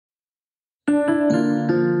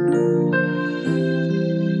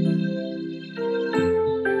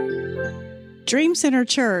Dream Center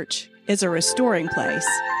Church is a restoring place,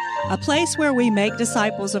 a place where we make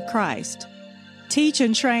disciples of Christ, teach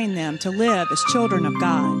and train them to live as children of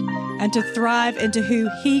God, and to thrive into who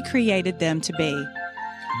He created them to be.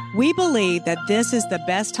 We believe that this is the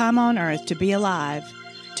best time on earth to be alive,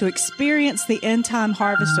 to experience the end-time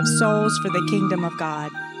harvest of souls for the kingdom of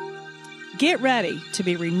God. Get ready to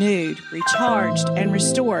be renewed, recharged, and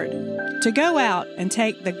restored, to go out and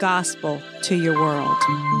take the gospel to your world.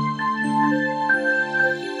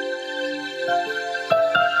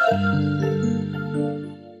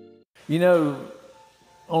 You know,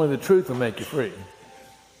 only the truth will make you free.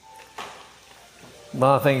 A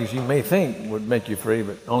lot of things you may think would make you free,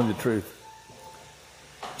 but only the truth.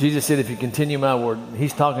 Jesus said, if you continue my word,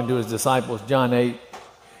 he's talking to his disciples, John 8.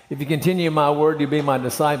 If you continue my word, you'll be my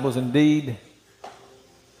disciples indeed.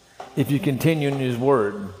 If you continue in his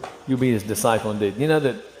word, you'll be his disciple indeed. You know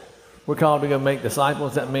that we're called to go make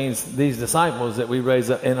disciples. That means these disciples that we raise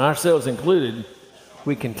up, and ourselves included,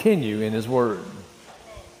 we continue in his word.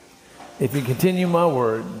 If you continue my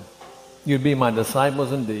word, you'd be my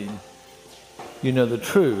disciples indeed. You know the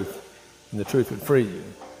truth, and the truth would free you,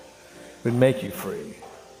 would make you free.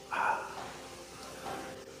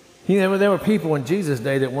 You know, there were people in Jesus'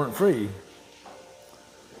 day that weren't free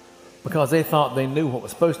because they thought they knew what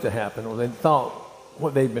was supposed to happen, or they thought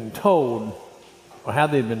what they'd been told, or how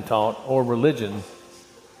they'd been taught, or religion, and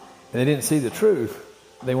they didn't see the truth.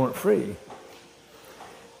 They weren't free.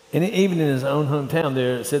 And even in his own hometown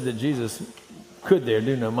there, it said that Jesus could there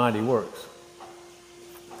do no mighty works.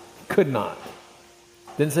 Could not.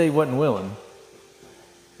 Didn't say he wasn't willing.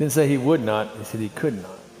 Didn't say he would not. He said he could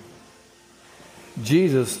not.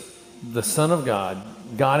 Jesus, the Son of God,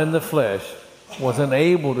 God in the flesh, was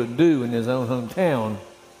unable to do in his own hometown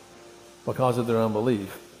because of their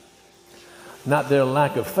unbelief. Not their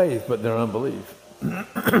lack of faith, but their unbelief.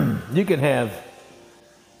 You can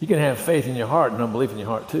have faith in your heart and unbelief in your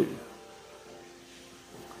heart too.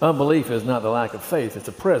 Unbelief is not the lack of faith, it's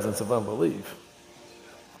the presence of unbelief.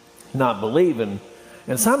 Not believing.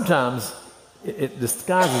 And sometimes it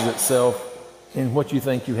disguises itself in what you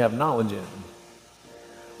think you have knowledge in.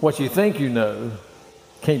 What you think you know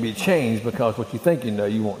can't be changed because what you think you know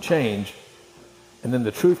you won't change. And then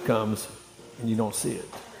the truth comes and you don't see it.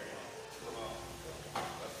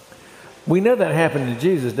 We know that happened in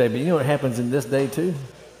Jesus' day, but you know what happens in this day too?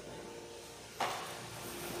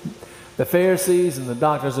 The Pharisees and the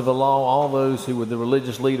doctors of the law, all those who were the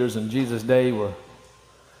religious leaders in Jesus' day were,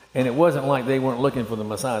 and it wasn't like they weren't looking for the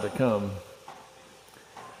Messiah to come.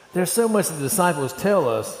 There's so much the disciples tell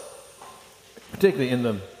us, particularly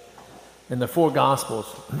in the four Gospels,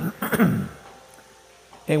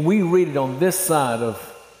 and we read it on this side of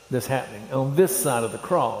this happening, on this side of the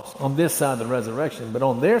cross, on this side of the resurrection, but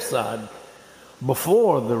on their side,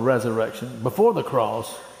 before the resurrection, before the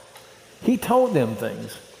cross, he told them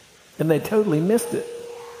things. And they totally missed it.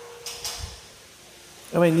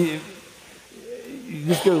 I mean, you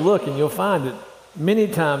just go look and you'll find that many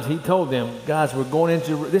times he told them, guys, we're going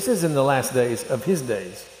into, this is in the last days of his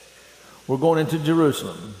days. We're going into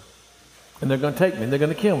Jerusalem. And they're going to take me. And they're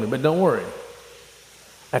going to kill me. But don't worry.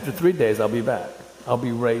 After 3 days, I'll be back. I'll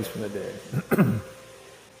be raised from the dead.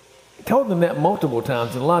 He told them that multiple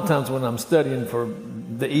times. And a lot of times when I'm studying for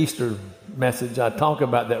the Easter message, I talk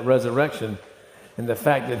about that resurrection. And the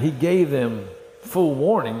fact that he gave them full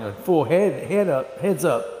warning, a full heads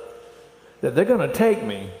up, that they're going to take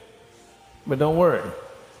me, but don't worry,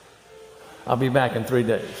 I'll be back in 3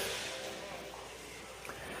 days.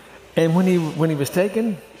 And when he was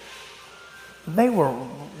taken, they were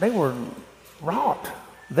wrought.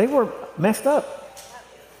 They were messed up.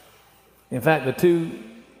 In fact, the two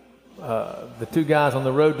guys on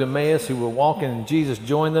the road to Emmaus who were walking, and Jesus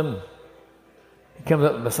joined them. He comes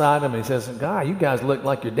up beside him and he says, God, you guys look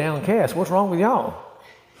like you're downcast. What's wrong with y'all?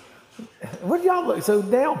 What do y'all look so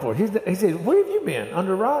down for? He said, where have you been?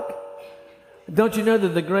 Under a rock? Don't you know that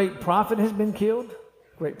the great prophet has been killed?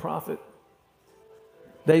 Great prophet.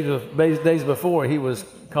 Days before, he was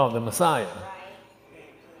called the Messiah.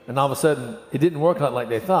 And all of a sudden, it didn't work out like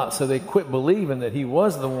they thought. So they quit believing that he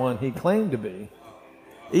was the one he claimed to be.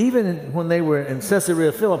 Even when they were in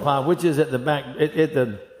Caesarea Philippi, which is at the back,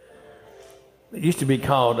 it used to be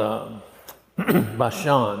called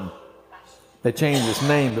Bashan. They changed its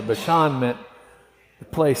name, but Bashan meant the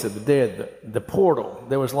place of the dead, the portal.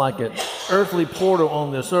 There was like an earthly portal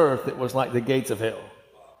on this earth that was like the gates of hell.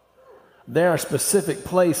 There are specific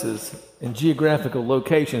places and geographical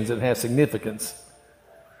locations that have significance.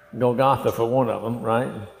 Golgotha for one of them,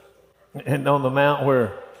 right? And on the mount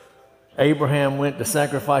where Abraham went to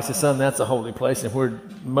sacrifice his son, that's a holy place. And where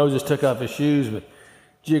Moses took off his shoes, but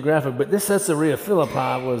geographic, but this Caesarea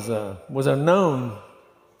Philippi was a known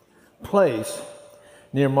place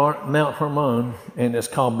near Mount Hermon, and it's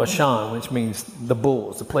called Bashan, which means the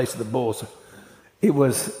bulls, the place of the bulls. It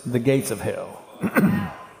was the gates of hell.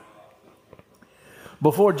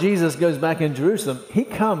 Before Jesus goes back in Jerusalem, he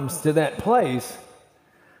comes to that place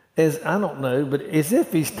as, I don't know, but as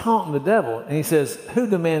if he's taunting the devil. And he says, who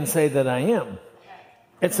do men say that I am?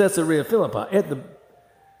 At Caesarea Philippi, at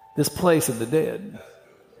this place of the dead.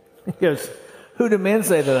 He goes, who do men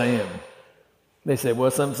say that I am? They say,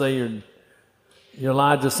 well, some say you're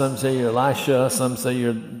Elijah, some say you're Elisha, some say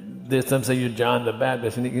you're this, some say you're John the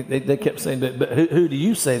Baptist. And they kept saying, but who do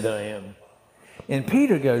you say that I am? And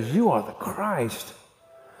Peter goes, you are the Christ.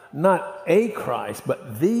 Not a Christ,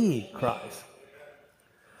 but the Christ.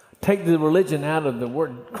 Take the religion out of the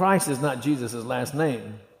word. Christ is not Jesus' last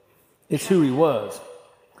name. It's who he was.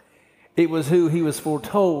 It was who he was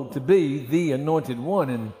foretold to be, the anointed one.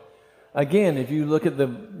 And again, if you look at the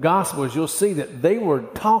Gospels, you'll see that they were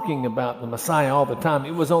talking about the Messiah all the time.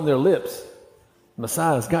 It was on their lips. The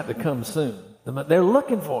Messiah's got to come soon. They're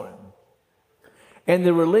looking for him. And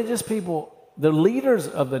the religious people, the leaders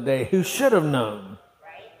of the day who should have known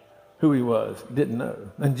who he was, didn't know.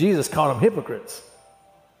 And Jesus called them hypocrites.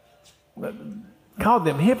 Called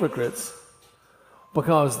them hypocrites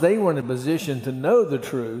because they were in a position to know the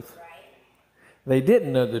truth. They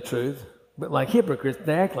didn't know the truth, but like hypocrites,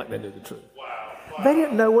 they act like they knew the truth. Wow. They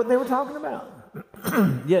didn't know what they were talking about.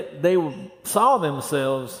 Yet they saw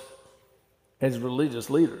themselves as religious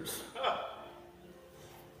leaders.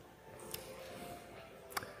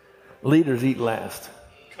 Leaders eat last.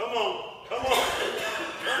 Come on, come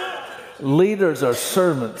on. Leaders are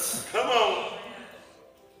servants. Come on.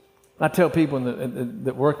 I tell people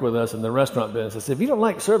that work with us in the restaurant business, I say, if you don't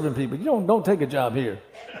like serving people, you don't take a job here.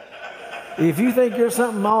 If you think you're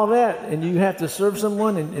something all that and you have to serve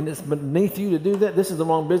someone and it's beneath you to do that, this is the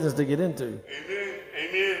wrong business to get into. Amen.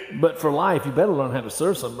 Amen. But for life, you better learn how to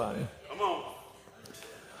serve somebody. Come on.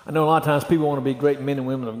 I know a lot of times people want to be great men and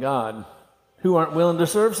women of God who aren't willing to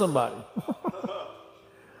serve somebody.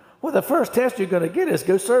 Well, the first test you're going to get is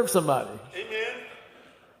go serve somebody. Amen.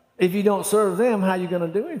 If you don't serve them, how are you going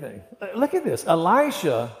to do anything? Look at this.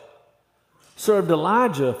 Elisha served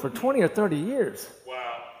Elijah for 20 or 30 years. Wow.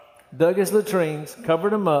 Dug his latrines,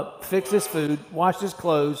 covered him up, fixed his food, washed his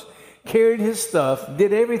clothes, carried his stuff,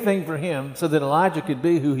 did everything for him so that Elijah could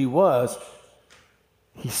be who he was.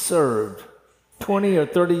 He served 20 or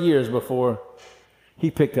 30 years before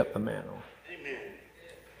he picked up the mantle. Amen.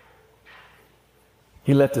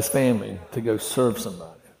 He left his family to go serve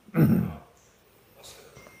somebody.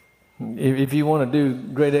 If you want to do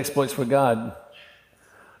great exploits for God,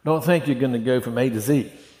 don't think you're going to go from A to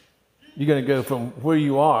Z. You're going to go from where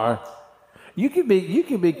you are. You could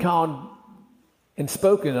be called and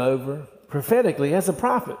spoken over prophetically as a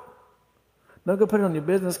prophet. Don't go put it on your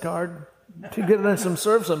business card. To get on some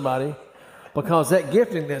serve somebody, because that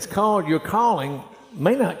gifting that's called your calling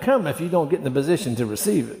may not come if you don't get in the position to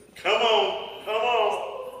receive it. Come on, come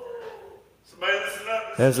on. Somebody listen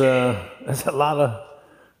up. There's a lot of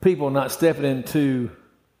people not stepping into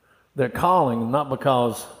their calling, not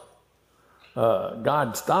because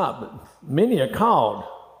God stopped, but many are called,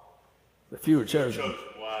 the few are chosen.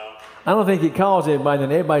 Wow. I don't think he calls everybody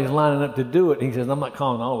and everybody's lining up to do it. He says, I'm not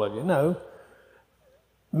calling all of you. No.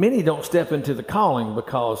 Many don't step into the calling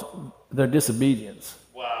because they're disobedience.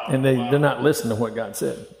 Wow. And they're not listening to what God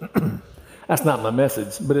said. That's not my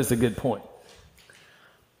message, but it's a good point.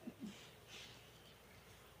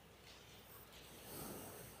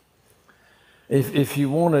 If you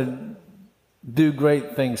want to do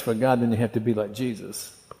great things for God, then you have to be like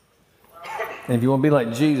Jesus. And if you want to be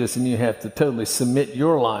like Jesus, then you have to totally submit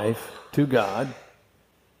your life to God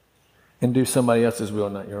and do somebody else's will,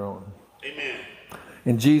 not your own. Amen.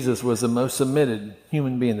 And Jesus was the most submitted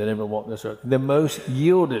human being that ever walked this earth. The most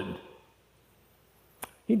yielded.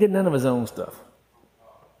 He did none of his own stuff.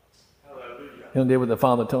 Hallelujah. He only did what the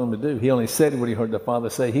Father told him to do. He only said what he heard the Father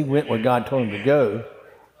say. He went where God told him to go.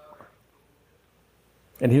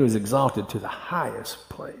 And he was exalted to the highest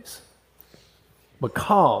place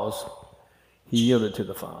because he yielded to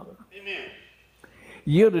the Father. Amen.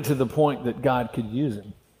 Yielded to the point that God could use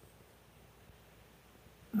him.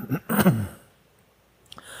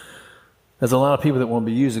 There's a lot of people that want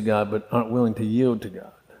to be used of God but aren't willing to yield to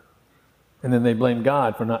God. And then they blame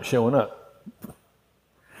God for not showing up.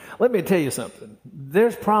 Let me tell you something.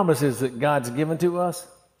 There's promises that God's given to us.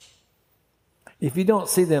 If you don't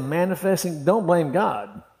see them manifesting, don't blame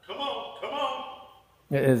God. Come on, come on.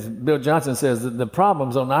 As Bill Johnson says, the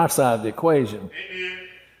problem's on our side of the equation. Amen.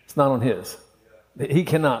 It's not on his. He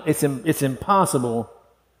cannot. It's impossible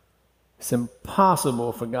It's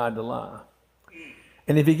impossible for God to lie.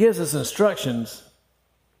 And if he gives us instructions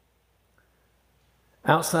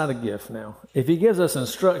outside of gift now, if he gives us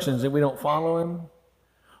instructions and we don't follow him,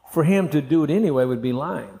 for him to do it anyway would be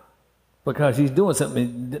lying, because he's doing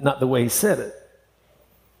something not the way he said it.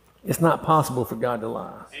 It's not possible for God to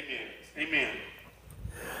lie. Amen.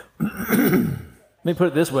 Let me put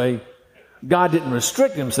it this way. God didn't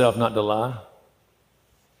restrict himself not to lie.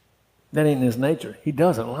 That ain't in his nature. He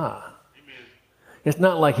doesn't lie. Amen. It's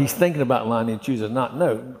not like he's thinking about lying and chooses not.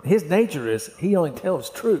 No, his nature is he only tells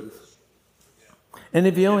truth. And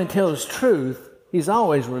if he only tells truth, he's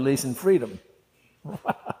always releasing freedom.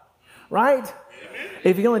 Right? Amen.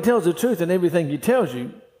 If he only tells the truth and everything he tells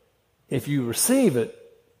you, if you receive it,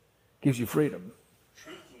 gives you freedom.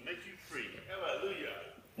 Truth will make you free.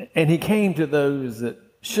 Hallelujah. And he came to those that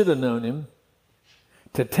should have known him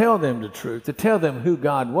to tell them the truth, to tell them who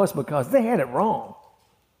God was, because they had it wrong.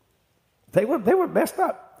 They were messed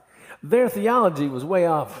up. Their theology was way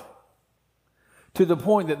off, to the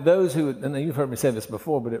point that those who, and you've heard me say this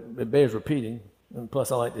before, but it bears repeating, and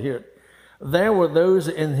plus I like to hear it. There were those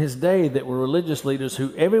in his day that were religious leaders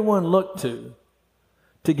who everyone looked to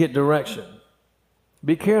get direction.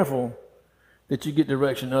 Be careful that you get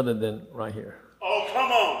direction other than right here. Oh,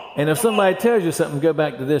 come on. And if somebody tells you something, go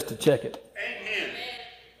back to this to check it. Amen.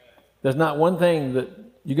 There's not one thing that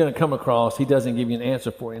you're going to come across he doesn't give you an answer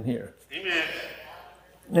for in here. Amen.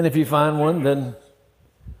 And if you find one, then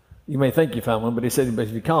you may think you found one, but he said, but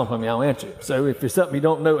if you call upon me, I'll answer you. So if there's something you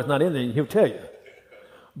don't know, it's not in there, he'll tell you.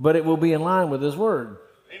 But it will be in line with his word.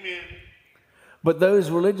 Amen. But those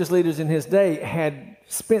religious leaders in his day had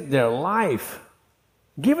spent their life,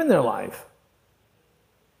 given their life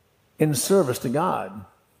in service to God.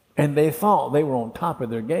 And they thought they were on top of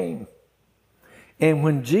their game. And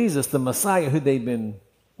when Jesus, the Messiah who they'd been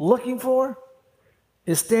looking for,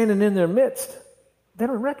 is standing in their midst, they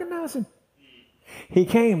don't recognize him. He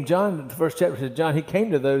came, John, the first chapter says, John, he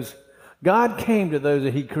came to those, God came to those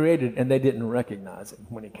that he created, and they didn't recognize him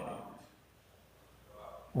when he came.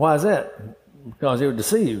 Why is that? Because they were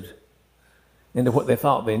deceived into what they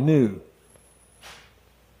thought they knew.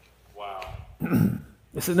 Wow.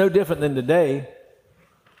 This is no different than today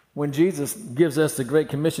when Jesus gives us the Great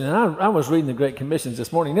Commission. And I was reading the Great Commissions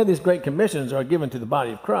this morning. You know, these Great Commissions are given to the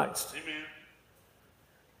body of Christ. Amen.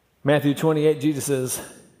 Matthew 28, Jesus says,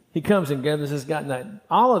 he comes and gathers his God night.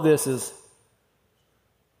 All of this is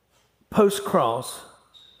post-cross,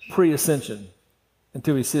 pre-ascension,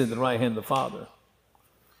 until he's seated at the right hand of the Father.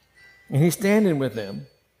 And he's standing with them.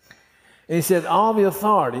 And he said, all the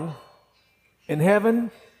authority in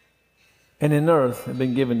heaven and in earth have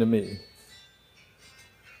been given to me.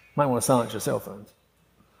 Might want to silence your cell phones.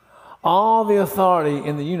 All the authority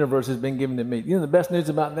in the universe has been given to me. You know the best news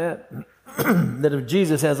about that? That if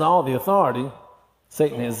Jesus has all the authority,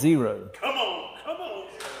 Satan has zero. Come on. Come on.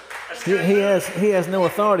 He has no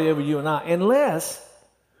authority over you and I, unless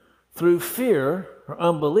through fear or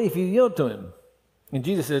unbelief you yield to him. And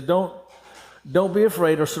Jesus said, don't be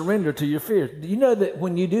afraid or surrender to your fears. Do you know that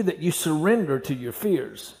when you do that, you surrender to your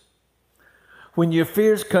fears? When your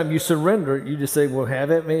fears come, you surrender. You just say, well, have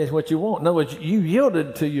at me, is what you want. In other words, you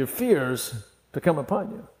yielded to your fears to come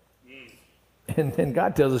upon you. And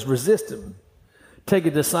God tells us, resist him. Take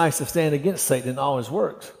a decisive stand against Satan and all his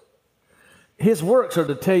works. His works are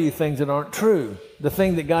to tell you things that aren't true. The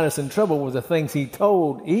thing that got us in trouble was the things he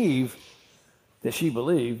told Eve that she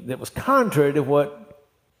believed that was contrary to what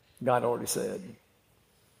God already said.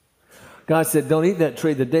 God said, don't eat that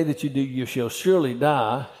tree. The day that you do, you shall surely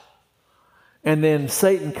die. And then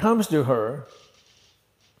Satan comes to her,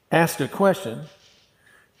 asks her a question.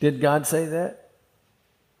 Did God say that?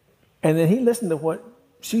 And then he listened to what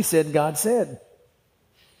she said God said.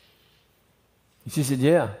 She said,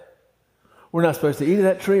 yeah. We're not supposed to eat of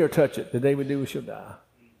that tree or touch it. The day we do, we shall die.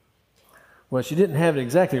 Well, she didn't have it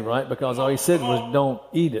exactly right, because all he said was don't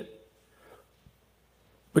eat it.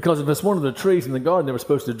 Because if it's one of the trees in the garden, they were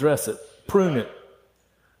supposed to dress it, prune it.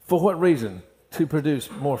 For what reason? To produce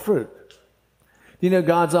more fruit. You know,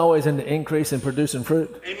 God's always into increase and producing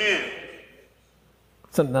fruit. Amen.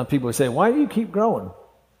 Sometimes people say, why do you keep growing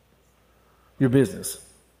your business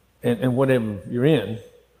and whatever you're in?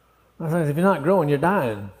 I said, if you're not growing, you're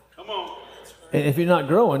dying. Come on. And if you're not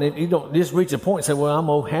growing, you don't just reach a point and say, well,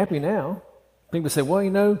 I'm happy now. People say, well, you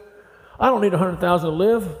know, I don't need 100,000 to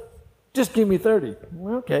live. Just give me 30.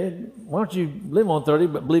 Well, okay, why don't you live on 30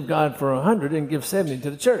 but believe God for 100 and give 70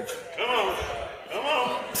 to the church? Come on. Come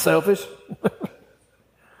on. Selfish.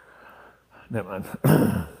 Never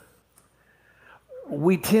mind.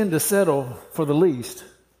 We tend to settle for the least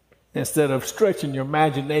instead of stretching your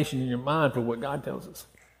imagination and your mind for what God tells us.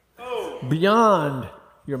 Oh. beyond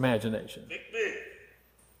your imagination.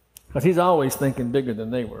 Because he's always thinking bigger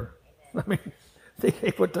than they were. I mean,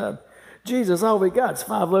 they put time. Jesus, all we got is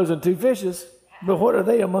 5 loaves and 2 fishes. But what are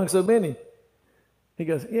they among so many? He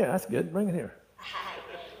goes, yeah, that's good. Bring it here.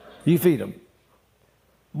 You feed them.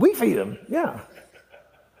 We feed them. Yeah.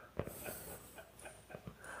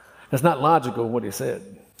 That's not logical what he said.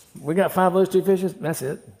 We got 5 loaves, 2 fishes. That's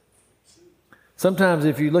it. Sometimes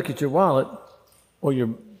if you look at your wallet or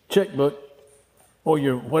your checkbook or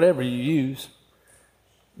your whatever you use,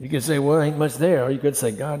 you can say, well, ain't much there. Or you could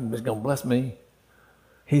say, God is going to bless me.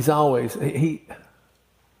 He's always,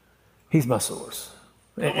 he's my source.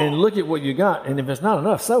 And look at what you got. And if it's not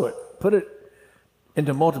enough, sow it. Put it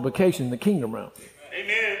into multiplication in the kingdom realm. Amen.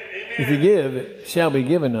 Amen. If you give, it shall be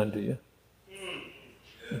given unto you.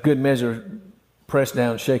 Good measure, pressed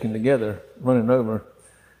down, shaken together, running over,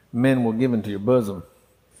 men will give into your bosom.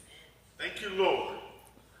 Thank you, Lord.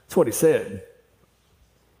 That's what he said.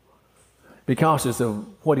 Be cautious of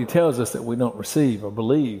what he tells us that we don't receive or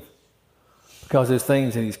believe. Because there's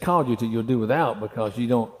things that he's called you to, you'll do without because you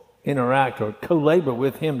don't interact or co-labor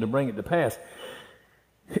with him to bring it to pass.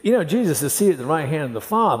 You know, Jesus is seated at the right hand of the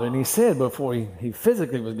Father, and he said before he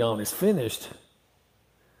physically was gone, it's finished.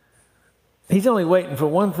 He's only waiting for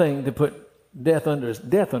one thing to put death under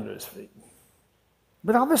his feet.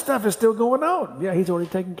 But all this stuff is still going on. Yeah, he's already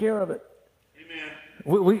taken care of it.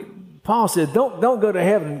 Amen. Paul said, don't go to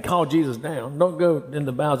heaven and call Jesus down. Don't go in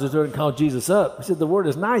the bowels of the earth and call Jesus up. He said, the word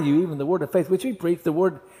is nigh you, even the word of faith which we preach. The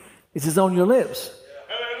word is on your lips.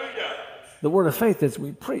 Hallelujah. The word of faith that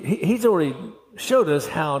we preach. He's already showed us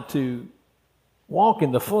how to walk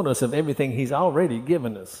in the fullness of everything he's already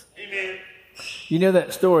given us. Amen. You know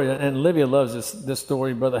that story, and Olivia loves this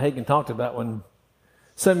story Brother Hagin talked about when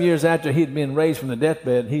some years after he'd been raised from the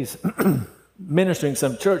deathbed, he's ministering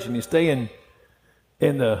some church, and he's staying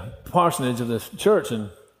in the parsonage of this church, and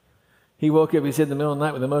he woke up, he said, in the middle of the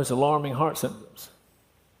night with the most alarming heart symptoms.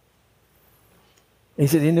 He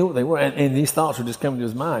said he knew what they were, and these thoughts were just coming to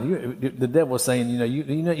his mind. The devil was saying,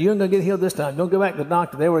 you're not going to get healed this time. Don't go back to the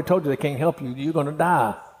doctor. They already told you they can't help you. You're going to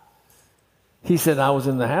die. He said, I was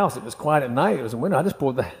in the house. It was quiet at night. It was a window. I just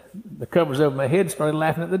pulled the covers over my head and started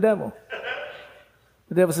laughing at the devil.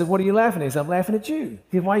 The devil said, what are you laughing at? He said, I'm laughing at you.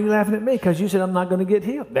 He said, why are you laughing at me? Because you said I'm not going to get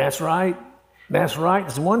healed. That's right. That's right.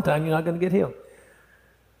 It's one time you're not going to get healed.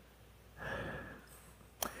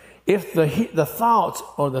 If the thoughts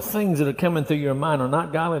or the things that are coming through your mind are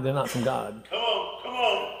not godly, they're not from God. Come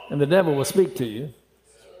on. And the devil will speak to you.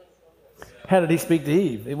 How did he speak to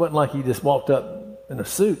Eve? It wasn't like he just walked up in a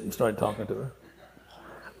suit and started talking to her.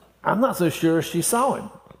 I'm not so sure she saw him.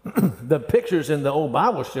 The pictures in the old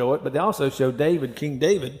Bible show it, but they also show David, King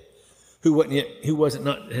David, who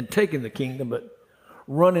had taken the kingdom, but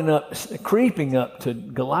running up, creeping up to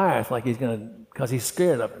Goliath like he's going to, because he's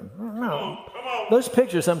scared of him. No. Those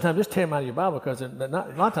pictures sometimes just tear them out of your Bible because they're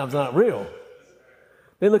not, a lot of times they're not real.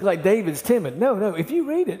 They look like David's timid. No. If you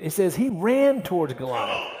read it, it says he ran towards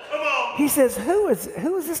Goliath. He says, who is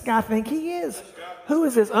this guy think he is? Who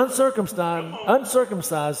is this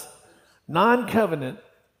uncircumcised, non-covenant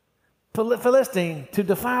Philistine to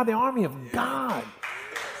defy the army of God?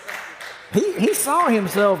 He saw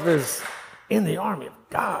himself as in the army of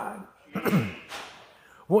God.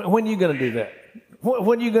 When are you going to do that?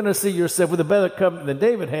 When are you going to see yourself with a better covenant than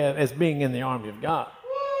David had as being in the army of God?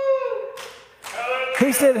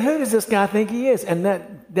 He said, who does this guy think he is? And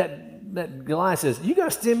that Goliath says, you going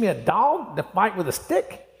to send me a dog to fight with a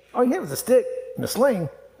stick? All he had was a stick and a sling.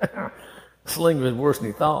 Sling was worse than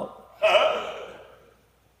he thought.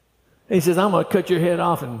 He says, I'm going to cut your head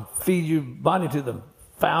off and feed your body to the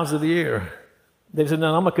fowls of the air. They said,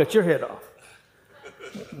 no, I'm going to cut your head off.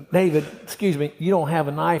 David, excuse me, you don't have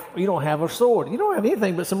a knife, you don't have a sword, you don't have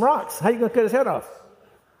anything but some rocks. How are you going to cut his head off?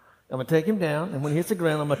 I'm going to take him down, and when he hits the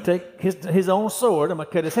ground, I'm going to take his own sword, I'm going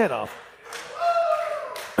to cut his head off.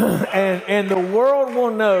 and the world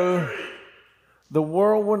will know,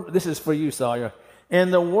 this is for you, Sawyer,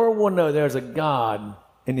 and the world will know there's a God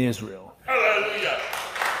in Israel. Hallelujah.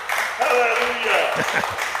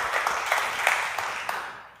 Hallelujah.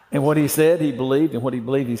 And what he said, he believed, and what he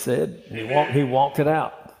believed, he said. And he walked it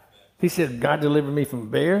out. He said, God delivered me from a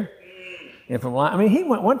bear and from a lion. I mean, he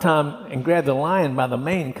went one time and grabbed the lion by the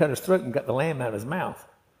mane and cut his throat and got the lamb out of his mouth.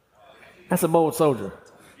 That's a bold soldier.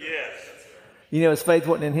 Yes. You know his faith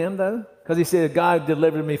wasn't in him, though? Because he said, God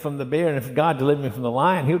delivered me from the bear, and if God delivered me from the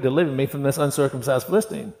lion, he'll deliver me from this uncircumcised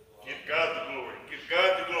Philistine. Give God the glory. Give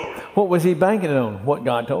God the glory. What was he banking on? What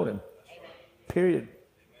God told him. Period.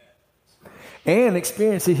 And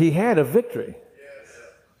experiences he had of victory.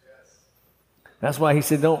 That's why he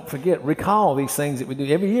said, don't forget, recall these things that we do.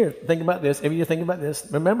 Every year, think about this. Every year, think about this.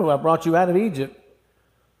 Remember, I brought you out of Egypt,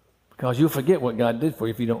 because you'll forget what God did for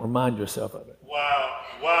you if you don't remind yourself of it. Wow.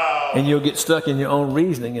 Wow. And you'll get stuck in your own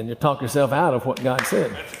reasoning, and you'll talk yourself out of what God said.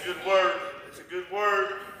 That's a good word. That's a good word.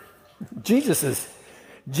 Jesus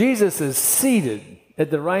is seated at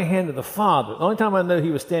the right hand of the Father. The only time I know he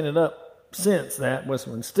was standing up since that was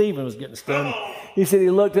when Stephen was getting stoned. He said he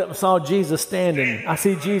looked up and saw Jesus standing. I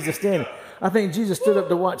see Jesus standing. I think Jesus stood up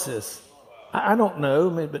to watch this. I don't know,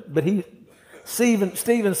 but Stephen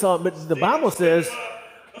saw it. But the Bible says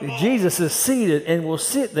Jesus is seated and will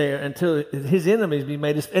sit there until his enemies be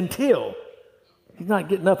made until. He's not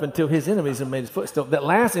getting up until his enemies have made his footstool. That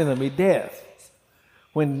last enemy, death,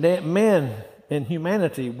 when men and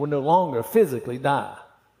humanity will no longer physically die.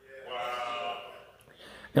 Wow.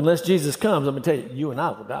 Unless Jesus comes, I'm going to tell you, you and I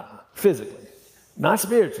will die physically. Not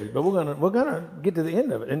spiritually, but we're gonna get to the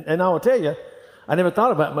end of it. And I will tell you, I never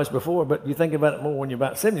thought about it much before, but you think about it more when you're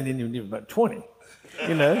about 70 than when you're about 20.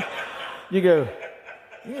 You know, you go,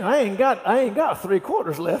 I ain't got 3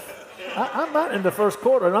 quarters left. I'm not in the first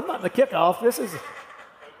quarter, and I'm not in the kickoff.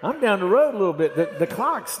 I'm down the road a little bit. The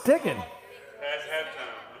clock's ticking. That's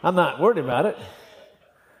halftime. I'm not worried about it.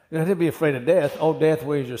 You don't have to be afraid of death. Oh, death,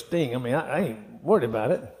 where's your sting? I mean, I ain't worried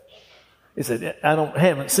about it. He said, I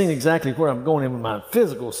haven't seen exactly where I'm going in with my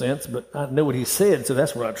physical sense, but I know what he said, so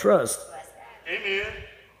that's what I trust. Amen.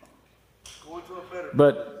 Going to a better.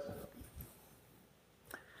 But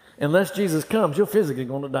unless Jesus comes, you're physically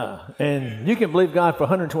going to die. And you can believe God for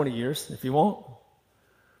 120 years if you want.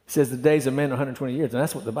 He says the days of men are 120 years, and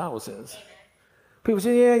that's what the Bible says. People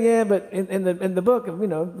say, yeah, but in the book of,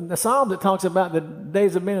 the Psalm that talks about the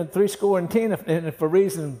days of men are 70, and for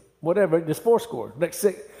reason whatever, just 80. Like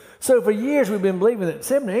 6. So for years we've been believing that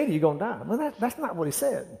 70 or 80 you're going to die. Well, that's not what he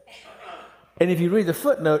said. And if you read the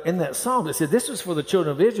footnote in that psalm, it said this was for the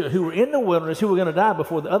children of Israel who were in the wilderness, who were going to die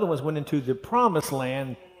before the other ones went into the promised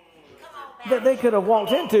land that they could have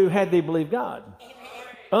walked into had they believed God.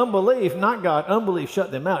 Unbelief, not God, unbelief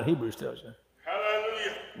shut them out, Hebrews tells you.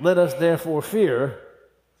 Hallelujah. Let us therefore fear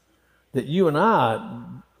that you and I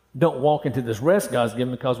don't walk into this rest God's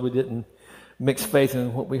given because we didn't mix faith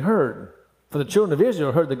in what we heard. For the children of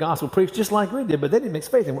Israel heard the gospel preached just like we did, but they didn't mix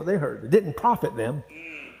faith in what they heard. It didn't profit them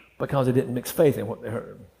because they didn't mix faith in what they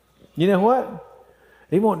heard. You know what?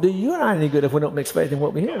 It won't do you and I any good if we don't mix faith in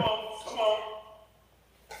what we hear. Come on.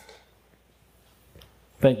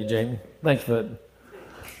 Thank you, Jamie. Thanks for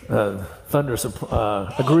that thunderous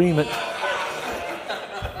agreement.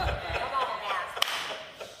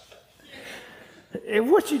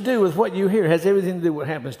 What you do with what you hear has everything to do with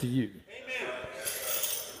what happens to you.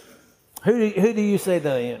 Who do you say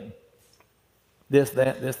that I am? This,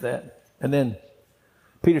 that. And then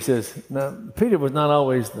Peter says, no, Peter was not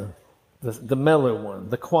always the mellow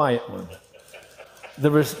one, the quiet one,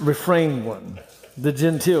 the refrained one, the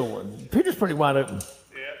genteel one. Peter's pretty wide open.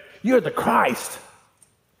 Yeah. You're the Christ.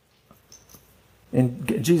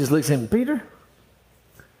 And Jesus looks at him, Peter,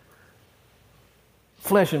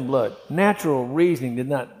 flesh and blood, natural reasoning did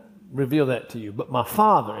not reveal that to you, but my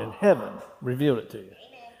Father in heaven revealed it to you.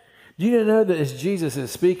 Do you know that as Jesus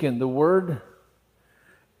is speaking the word,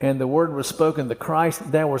 and the word was spoken, the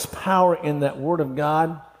Christ, there was power in that word of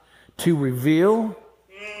God to reveal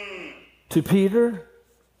to Peter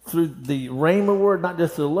through the rhema word, not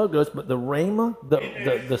just the logos, but the rhema,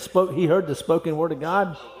 he heard the spoken word of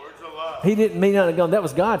God. He may not have gone, that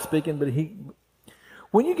was God speaking, but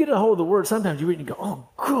when you get a hold of the word, sometimes you read and you go, oh,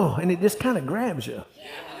 cool, and it just kind of grabs you.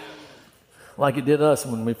 Like it did us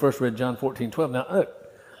when we first read John 14:12. Now, look,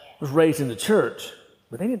 I was raised in the church,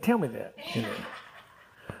 but they didn't tell me that.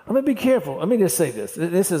 I'm going to be careful. Let me just say this.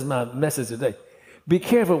 This is my message today. Be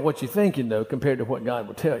careful what you think you know compared to what God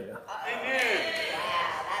will tell you.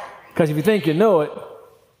 Because if you think you know it,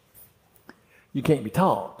 you can't be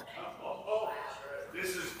taught.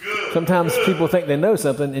 This is good. Sometimes people think they know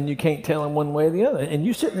something and you can't tell them one way or the other. And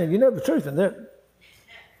you sitting there, you know the truth, and they're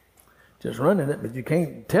just running it, but you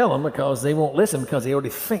can't tell them because they won't listen because they already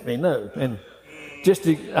think they know. And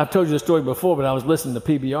I've told you the story before, but I was listening to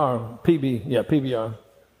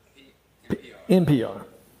NPR.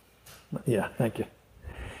 Yeah, thank you.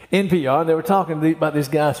 NPR, they were talking about these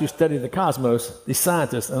guys who study the cosmos, these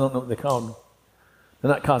scientists. I don't know what they call them.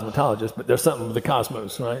 They're not cosmetologists, but there's something with the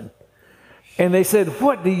cosmos, right? And they said,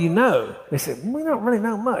 what do you know? They said, we don't really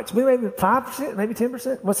know much. We maybe 5%, maybe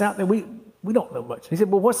 10%. What's out there? We don't know much. He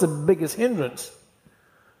said, well, what's the biggest hindrance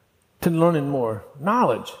to learning more?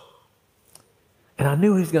 Knowledge. And I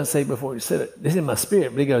knew he was going to say before he said it. This is in my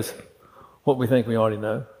spirit, but he goes, what we think we already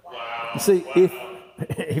know. Wow. You see, if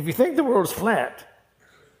you think the world's flat,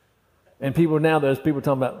 And there's people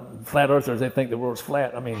talking about flat earthers, they think the world's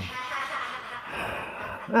flat. I mean,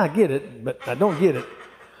 I get it, but I don't get it.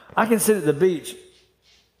 I can sit at the beach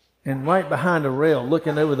and right behind a rail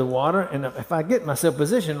looking over the water, and if I get myself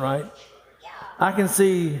positioned right, I can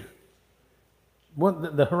see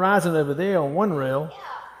the horizon over there on one rail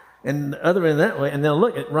and the other end that way, and then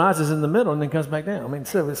look, it rises in the middle and then comes back down. I mean,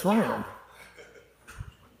 so it's round.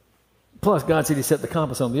 Plus, God said he set the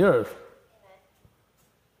compass on the earth.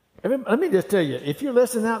 Let me just tell you, if you're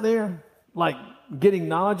listening out there, like getting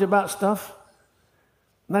knowledge about stuff,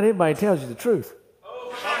 not everybody tells you the truth.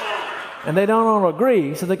 And they don't all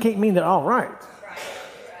agree, so they can't mean they're all right.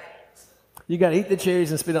 You got to eat the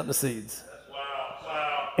cherries and spit out the seeds.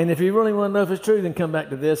 And if you really want to know if it's true, then come back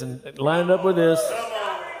to this and line it up with this.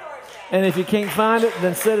 And if you can't find it,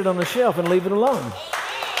 then set it on the shelf and leave it alone.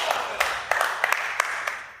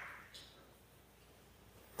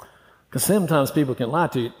 Because sometimes people can lie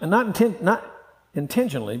to you, and not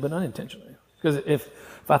intentionally, but unintentionally. Because if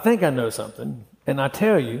I think I know something, and I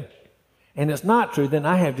tell you, and it's not true, then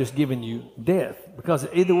I have just given you death. Because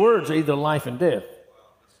either words are either life and death.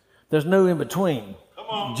 There's no in between.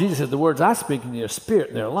 Jesus says the words I speak in their spirit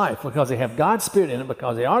and their life, because they have God's spirit in it,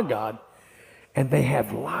 because they are God, and they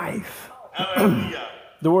have life.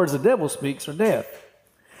 The words the devil speaks are death.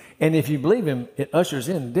 And if you believe him, it ushers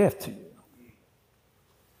in death to you.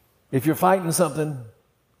 If you're fighting something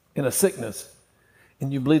in a sickness,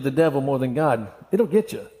 and you believe the devil more than God, it'll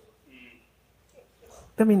get you.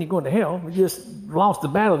 That means you're going to hell. You just lost the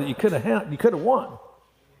battle that you could have won.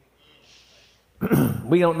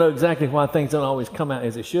 We don't know exactly why things don't always come out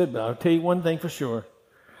as they should, but I'll tell you one thing for sure.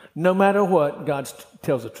 No matter what, God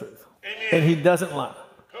tells the truth. Amen. And he doesn't lie.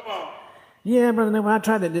 Come on. Yeah, brother, no, when I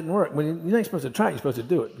tried that, it didn't work. Well, you ain't supposed to try it, you're supposed to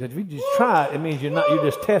do it. Because if you just try it, it means you're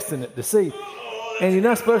just testing it to see. And you're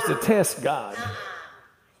not supposed to test God.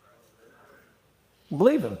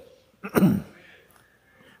 Believe him.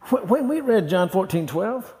 When we read John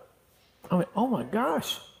 14:12, I mean, oh my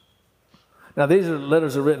gosh. Now, these are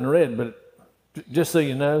letters are written red, but just so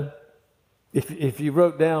you know, if you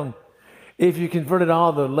wrote down, if you converted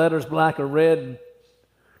all the letters black or red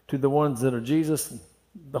to the ones that are Jesus,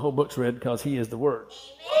 the whole book's red because he is the Word.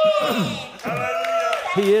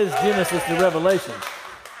 He is Genesis to Revelation.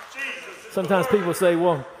 Sometimes people say,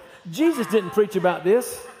 well, Jesus didn't preach about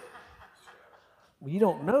this. Well, you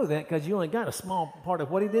don't know that because you only got a small part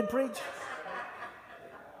of what he did preach.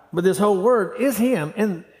 But this whole word is him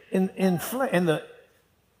in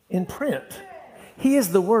print. He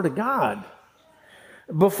is the Word of God.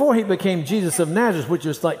 Before he became Jesus of Nazareth, which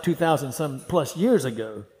was like 2,000 some plus years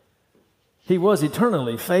ago, he was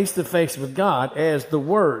eternally face to face with God as the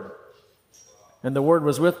Word. And the Word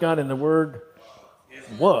was with God, and the Word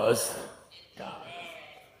was God.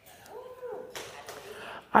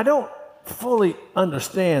 I don't fully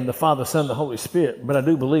understand the Father, Son, and the Holy Spirit, but I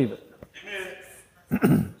do believe it.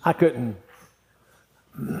 I couldn't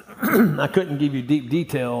give you deep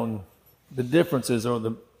detail on the differences or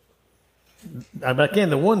the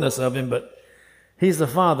oneness of him, but he's the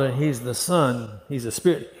Father, he's the Son, he's the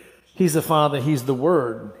Spirit. He's the Father, he's the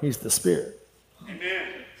Word, he's the Spirit. Amen.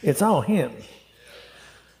 It's all him.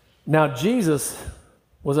 Now, Jesus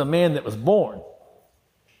was a man that was born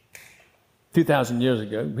 2,000 years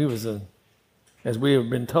ago. He was, as we have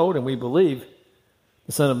been told and we believe,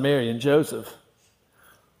 the son of Mary and Joseph.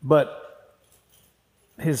 But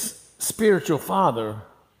his spiritual father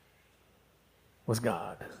was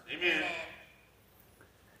God. Amen.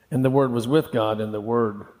 And the Word was with God, and the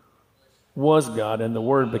Word was God, and the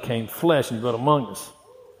Word became flesh and dwelt among us.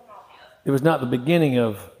 It was not the beginning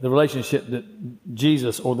of the relationship that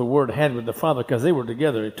Jesus or the Word had with the Father, because they were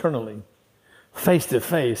together eternally, face to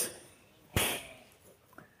face.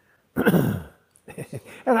 And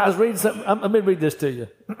I was reading something. Let me read this to you.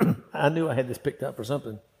 I knew I had this picked up for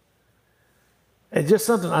something. And just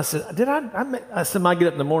something I said, I said, I get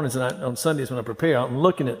up in the mornings and on Sundays when I prepare, I'm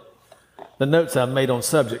looking at the notes I've made on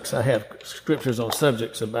subjects. I have scriptures on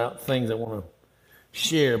subjects about things I want to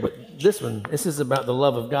share, but this is about the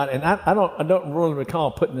love of God. And I don't really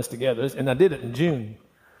recall putting this together. And I did it in June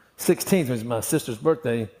 16th, which was my sister's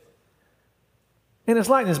birthday. And it's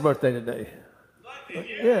Lightning's birthday today.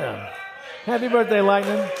 Yeah. Happy birthday,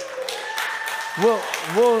 Lightning.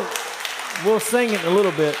 We'll sing it in a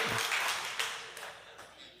little bit.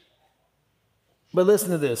 But listen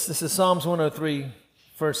to this. This is Psalms 103,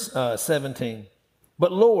 verse 17.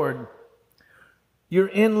 But Lord, your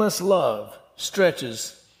endless love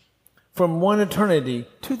stretches from one eternity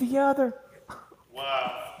to the other.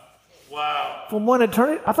 Wow. From one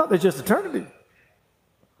eternity? I thought there's just eternity.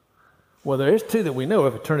 Well, there is two that we know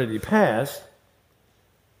of, eternity past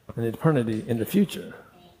an eternity in the future.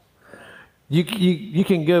 You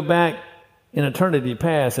can go back in eternity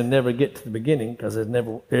past and never get to the beginning because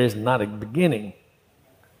there is not a beginning.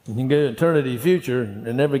 You can go to eternity future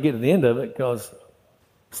and never get to the end of it because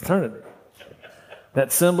it's eternity.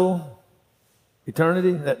 That symbol,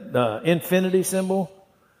 eternity, that infinity symbol,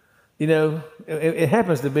 it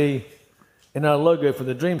happens to be in our logo for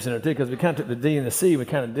the Dream Center too, because we kind of took the D and the C, we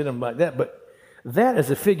kind of did them like that. But that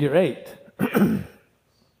is a figure 8.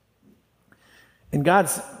 And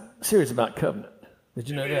God's serious about covenant. Did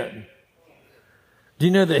you know that? Do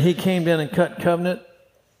you know that he came down and cut covenant?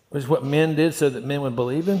 Which is what men did so that men would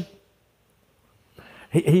believe him?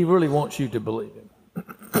 He really wants you to believe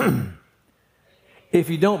him. If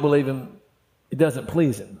you don't believe him, it doesn't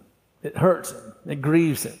please him. It hurts him. It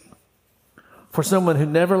grieves him. For someone who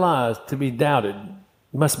never lies to be doubted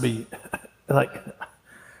must be like,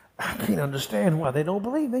 I can't understand why they don't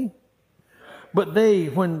believe me. But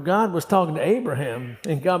when God was talking to Abraham,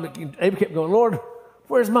 and Abraham kept going, Lord,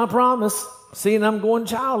 where's my promise? Seeing I'm going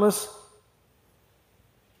childless.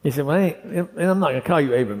 He said, well, I'm not going to call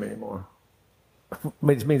you Abram anymore.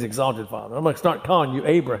 Which means exalted father. I'm going to start calling you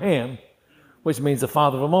Abraham, which means the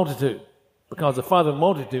father of a multitude. Because the father of a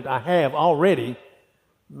multitude, I have already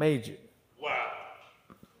made you. Wow.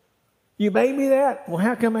 You made me that? Well,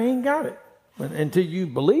 how come I ain't got it? Until you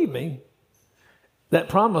believe me, that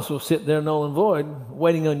promise will sit there null and void,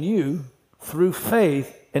 waiting on you through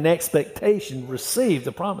faith and expectation, receive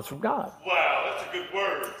the promise from God. Wow, that's a good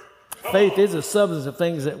word. Faith is a substance of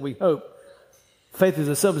things that we hope. Faith is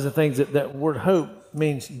a substance of things that word hope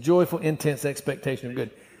means joyful, intense expectation of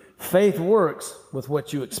good. Faith works with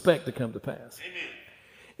what you expect to come to pass. Amen.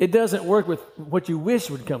 It doesn't work with what you wish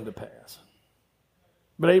would come to pass.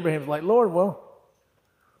 But Abraham's like, Lord, well,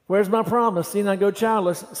 where's my promise? Seeing I go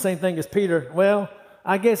childless. Same thing as Peter. Well,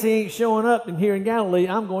 I guess he ain't showing up in here in Galilee.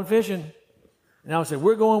 I'm going fishing. And I said,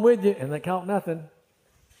 we're going with you. And they caught nothing.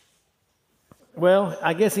 Well,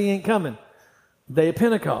 I guess he ain't coming. Day of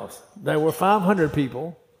Pentecost. There were 500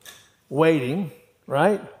 people waiting,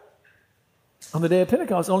 right? On the day of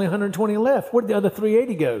Pentecost, only 120 left. Where did the other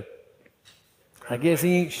 380 go? I guess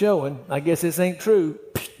he ain't showing. I guess this ain't true.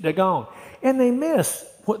 They're gone. And they missed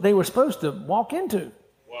what they were supposed to walk into.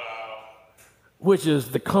 Wow. Which is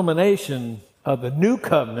the culmination of the new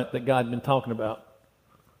covenant that God had been talking about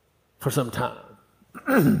for some time.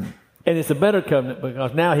 And it's a better covenant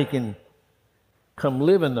because now he can come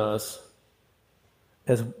live in us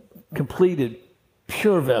as completed,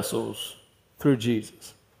 pure vessels through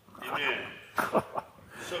Jesus. Amen.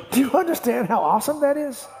 Do you understand how awesome that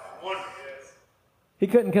is? He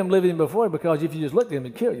couldn't come live in him before because if you just looked at him,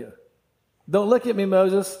 he'd kill you. Don't look at me,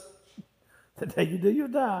 Moses. The day you do, you'll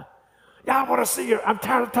die. Yeah, I want to see you. I'm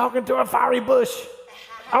tired of talking to a fiery bush.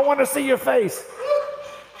 I want to see your face.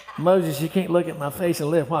 Moses, you can't look at my face and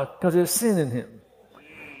live. Why? Because there's sin in him.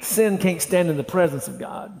 Sin can't stand in the presence of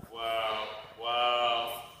God. Wow.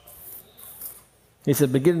 Wow. He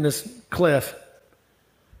said, begin in this cleft,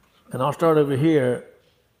 and I'll start over here,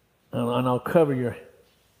 and I'll cover your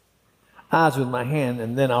eyes with my hand,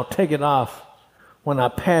 and then I'll take it off when I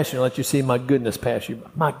pass you and let you see my goodness pass you by.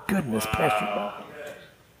 My goodness pass you by.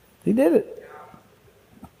 He did it.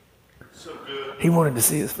 So good. He wanted to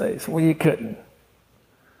see his face. Well, you couldn't.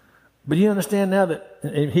 But you understand now that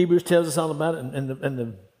in Hebrews tells us all about it, and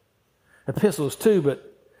the epistles too,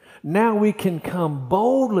 but now we can come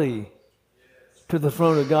boldly to the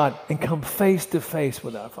throne of God and come face to face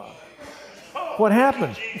with our Father. What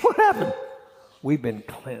happened? What happened? We've been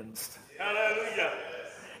cleansed. Hallelujah.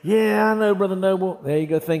 Yeah, I know, Brother Noble. There you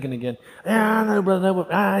go thinking again. Yeah, I know, Brother Noble.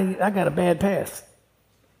 I got a bad past.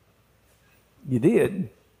 You did.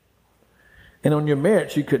 And on your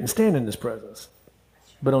merits, you couldn't stand in his presence.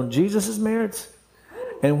 But on Jesus' merits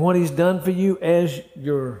and what he's done for you as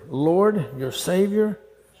your Lord, your Savior,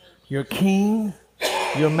 your King,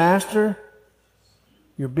 your Master,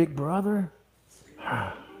 your big brother.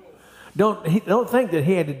 Don't think that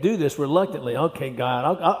he had to do this reluctantly. Okay,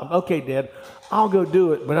 God. Okay, Dad. I'll go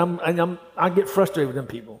do it. But I get frustrated with them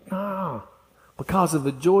people. No. Because of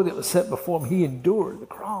the joy that was set before him, he endured the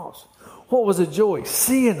cross. What was the joy?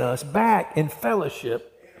 Seeing us back in fellowship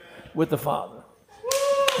with the Father.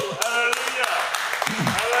 Hallelujah.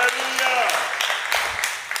 Hallelujah.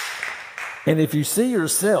 And if you see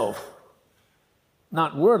yourself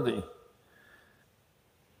not worthy,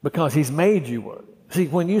 because he's made you worthy. See,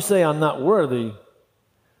 when you say I'm not worthy,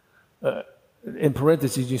 in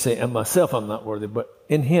parentheses you say, and myself I'm not worthy, but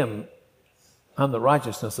in him I'm the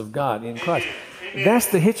righteousness of God in Christ. That's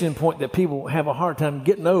the hitching point that people have a hard time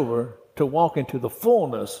getting over to walk into the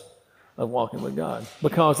fullness of walking with God,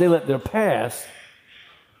 because they let their past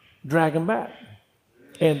drag them back.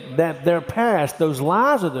 And that their past, those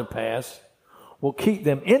lies of their past, will keep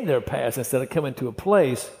them in their past instead of coming to a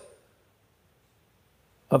place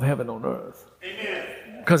of heaven on earth. Amen.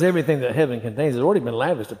 Because everything that heaven contains has already been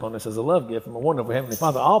lavished upon us as a love gift from a wonderful Heavenly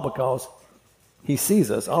Father, all because He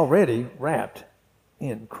sees us already wrapped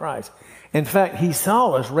in Christ. In fact, He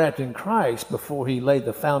saw us wrapped in Christ before He laid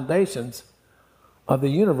the foundations of the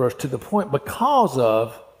universe, to the point because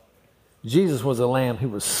of Jesus was a lamb who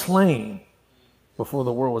was slain before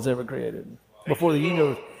the world was ever created. Before the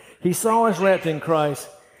universe. He saw us wrapped in Christ.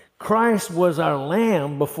 Christ was our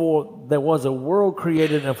lamb before there was a world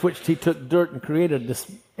created, of which He took dirt and created this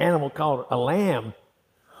animal called a lamb.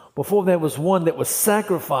 Before there was one that was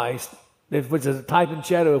sacrificed, which is a type and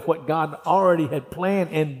shadow of what God already had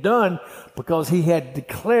planned and done, because He had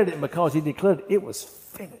declared it, and because He declared it, it was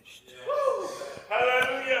finished.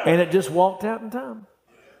 Hallelujah. And it just walked out in time.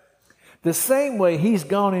 The same way He's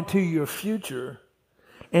gone into your future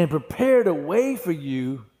and prepared a way for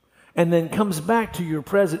you, and then comes back to your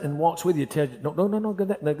present and walks with you, tells you, no,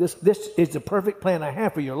 this is the perfect plan I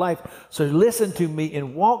have for your life. So listen to me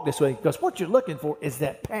and walk this way, because what you're looking for is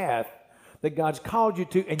that path that God's called you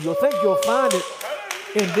to, and you'll think you'll find it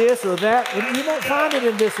in this or that, and you won't find it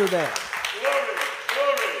in this or that.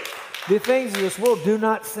 The things of this world do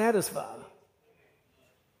not satisfy.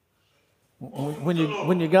 When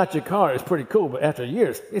you got your car, it's pretty cool, but after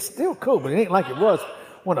years, it's still cool, but it ain't like it was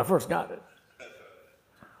when I first got it.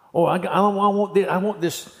 Oh, I want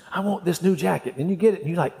this new jacket, and you get it, and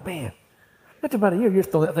you're like, man, after about a year, you're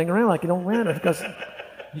throwing that thing around like you don't wear it, because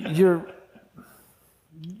it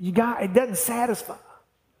doesn't satisfy.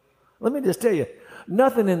 Let me just tell you,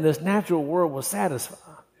 nothing in this natural world will satisfy.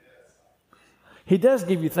 He does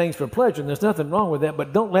give you things for pleasure, and there's nothing wrong with that,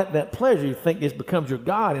 but don't let that pleasure you think it becomes your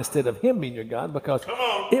God instead of Him being your God, because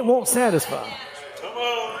it won't satisfy. Come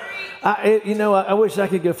on. I wish I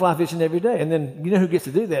could go fly fishing every day. And then, you know who gets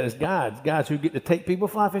to do that is guys who get to take people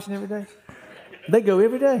fly fishing every day. They go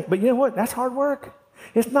every day. But you know what? That's hard work.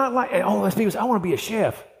 It's not like, oh, let's people say, I want to be a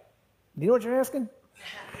chef. You know what you're asking?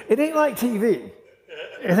 It ain't like TV.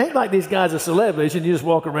 It ain't like these guys are celebrities and you just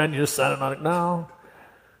walk around and you just sign on it. No.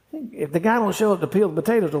 If the guy don't show up to peel the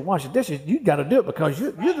potatoes or wash the dishes, you got to do it, because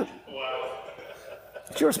it's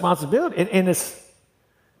your responsibility. And it's,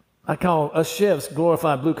 I call us chefs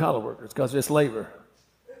glorified blue-collar workers, because it's labor.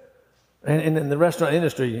 And in the restaurant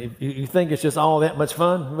industry, you think it's just all that much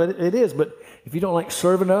fun, but it is. But if you don't like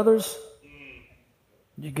serving others,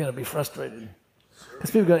 you're going to be frustrated.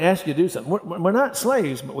 Because people are going to ask you to do something. We're not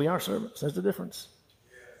slaves, but we are servants. There's the difference.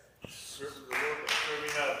 Serving the Lord,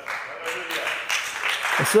 serving others.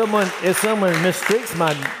 Hallelujah. If someone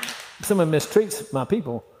mistreats my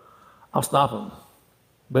people, I'll stop them.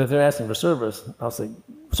 But if they're asking for service, I'll say,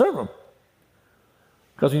 serve them.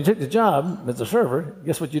 Because when you take the job as a server,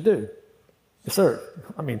 guess what you do? You serve.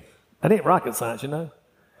 I mean, that ain't rocket science, you know.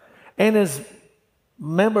 And as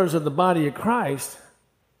members of the body of Christ,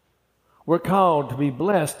 we're called to be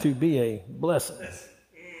blessed to be a blessing.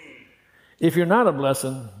 If you're not a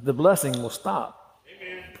blessing, the blessing will stop.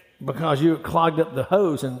 Amen. Because you clogged up the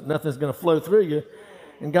hose and nothing's going to flow through you.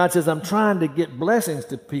 And God says, I'm trying to get blessings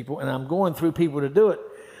to people, and I'm going through people to do it.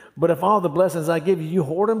 But if all the blessings I give you, you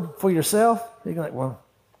hoard them for yourself, you're like, well,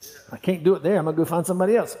 I can't do it there. I'm going to go find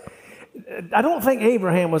somebody else. I don't think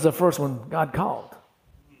Abraham was the first one God called.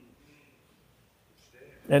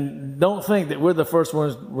 And don't think that we're the first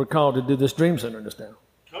ones we're called to do this dream center in this town.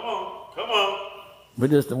 Come on. Come on. We're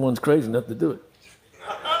just the ones crazy enough to do it.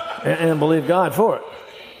 and believe God for it.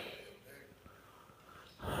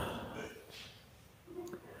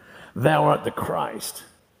 Thou art the Christ.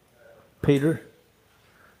 Peter,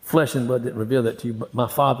 flesh and blood didn't reveal that to you, but my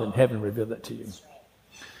Father in heaven revealed that to you.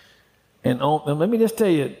 And let me just tell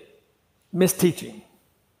you, misteaching.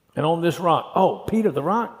 And on this rock, oh, Peter the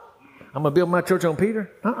rock? I'm going to build my church on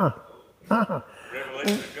Peter?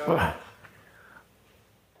 Revelation of God.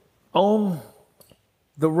 On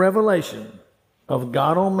the revelation of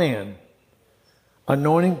God on man,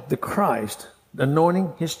 anointing the Christ,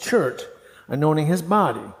 anointing His church, anointing His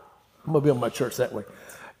body. I'm going to build my church that way.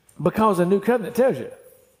 Because the new covenant tells you.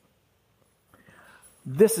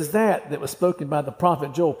 This is that was spoken by the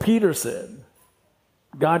prophet Joel. Peter said,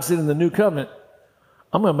 God said in the new covenant,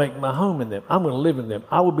 I'm going to make my home in them. I'm going to live in them.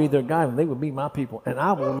 I will be their God, and they will be my people. And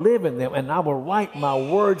I will live in them, and I will write my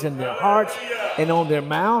words in their hearts and on their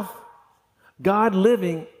mouth. God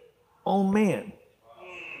living on man.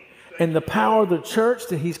 And the power of the church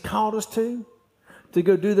that He's called us to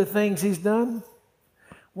go do the things He's done.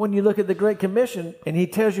 When you look at the Great Commission and He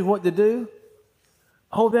tells you what to do,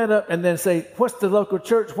 hold that up and then say, what's the local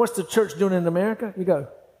church? What's the church doing in America? You go,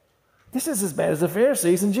 This is as bad as the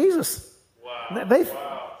Pharisees and Jesus.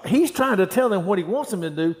 Wow. He's trying to tell them what he wants them to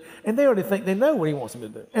do, and they already think they know what he wants them to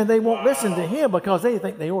do. And they won't listen to him because they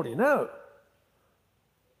think they already know.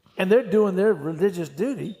 And they're doing their religious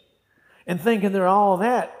duty and thinking they're all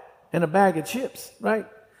that in a bag of chips, right?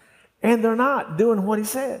 And they're not doing what he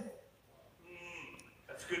said.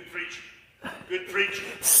 That's good preaching. Good preaching.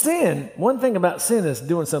 Sin, one thing about sin is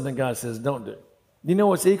doing something God says don't do. You know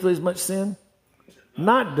what's equally as much sin?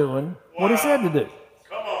 Not doing what he said to do.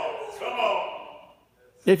 Come on.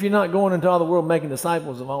 If you're not going into all the world making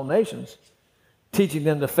disciples of all nations, teaching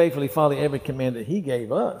them to faithfully follow every command that he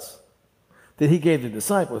gave us, that he gave the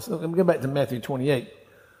disciples. Let me go back to Matthew 28.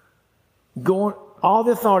 All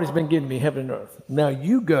the authority has been given me, heaven and earth. Now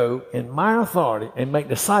you go in my authority and make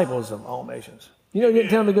disciples of all nations. You know, you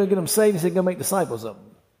didn't tell them to go get them saved. He said, go make disciples of them.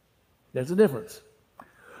 There's a difference.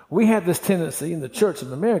 We have this tendency in the church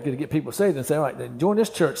of America to get people saved and say, all right, then join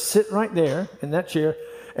this church, sit right there in that chair,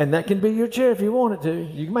 and that can be your chair if you want it to.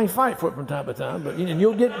 You may fight for it from time to time, but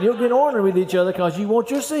you'll get ornery with each other because you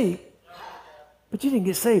want your seat. But you didn't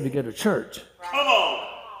get saved to go to church. Come on.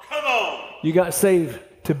 You got saved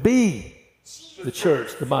to be the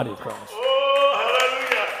church, the body of Christ.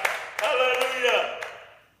 Oh, hallelujah.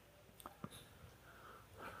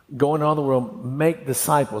 Go into all the world, make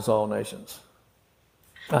disciples of all nations.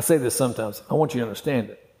 I say this sometimes. I want you to understand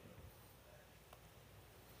it.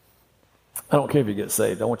 I don't care if you get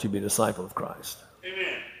saved. I want you to be a disciple of Christ.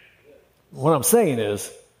 Amen. What I'm saying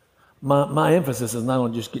is, my emphasis is not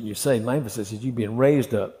on just getting you saved. My emphasis is you being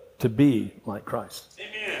raised up to be like Christ.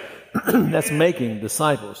 Amen. That's making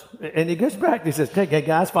disciples. And he goes back and he says, hey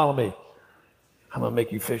guys, follow me. I'm going to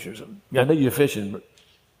make you fishers. I know you're fishing, but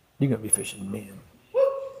you're going to be fishing men.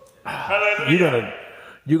 Hallelujah.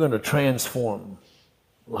 You're going to transform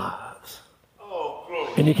lives. Oh,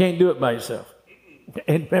 glory. And you can't do it by yourself.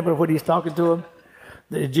 And remember what he's talking to him?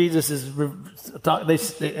 Jesus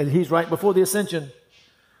he's right before the ascension.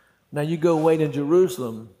 Now you go wait in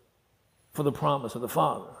Jerusalem for the promise of the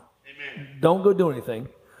Father. Amen. Don't go do anything.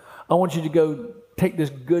 I want you to go take this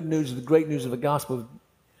good news, the great news of the gospel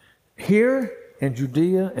here in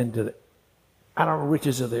Judea and to the outer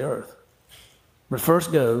riches of the earth. But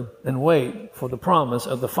first go and wait for the promise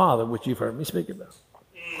of the Father, which you've heard me speak about.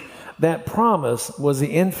 That promise was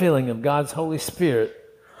the infilling of God's Holy Spirit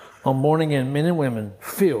on born-again men and women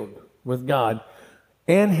filled with God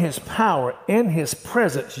and his power and his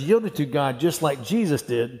presence yielded to God just like Jesus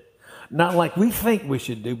did, not like we think we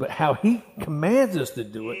should do, but how he commands us to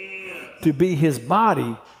do it, to be his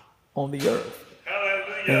body on the earth.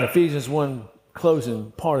 Hallelujah. And Ephesians 1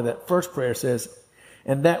 closing part of that first prayer says,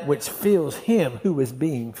 and that which fills him who is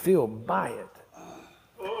being filled by it.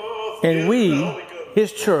 And we,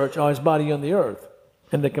 his church, are his body on the earth,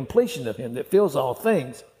 and the completion of him that fills all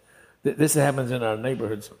things. This happens in our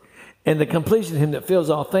neighborhoods. And the completion of him that fills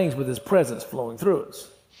all things with his presence flowing through us.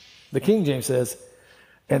 The King James says,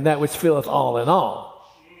 and that which filleth all in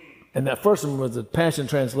all. And that first one was the Passion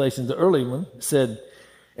Translation. The early one said,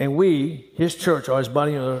 and we, his church, are his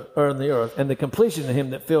body on the earth, and the completion of him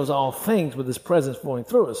that fills all things with his presence flowing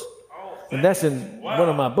through us. And that's in one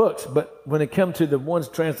of my books. But when it comes to the ones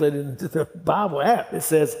translated into the Bible app, it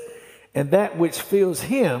says, and that which fills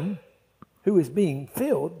him who is being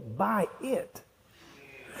filled by it.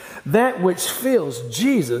 That which fills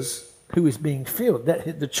Jesus who is being filled.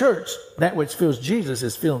 That the church, that which fills Jesus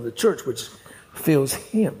is filling the church, which fills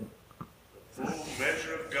him. Full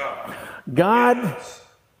measure of God. God Yes.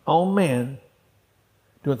 on man,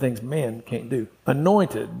 doing things man can't do.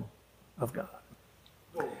 Anointed of God.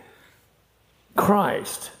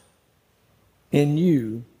 Christ in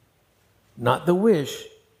you, not the wish,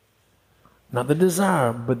 not the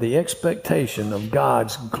desire, but the expectation of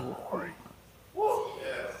God's glory.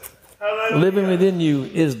 Hallelujah. Living within you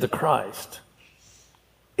is the Christ.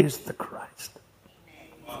 Is the Christ.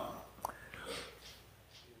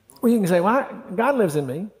 Well, you can say, well, God lives in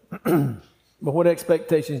me. But what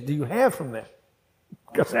expectations do you have from that?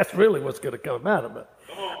 Because that's really what's going to come out of it.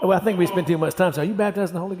 Well, I think we spend too much time saying, are you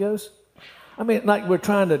baptized in the Holy Ghost? I mean, like we're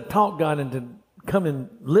trying to talk God into come and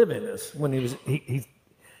live in us when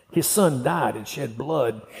his son died and shed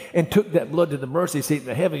blood and took that blood to the mercy seat in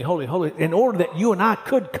the heavenly, holy, in order that you and I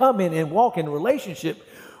could come in and walk in relationship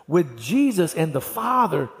with Jesus and the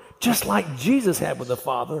Father, just like Jesus had with the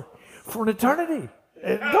Father for an eternity.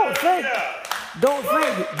 Don't think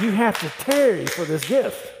that you have to tarry for this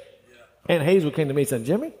gift. And Hazel came to me and said,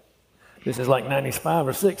 Jimmy, this is like 95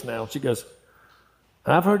 or 6 now. She goes,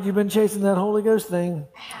 I've heard you've been chasing that Holy Ghost thing.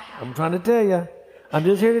 I'm trying to tell you. I'm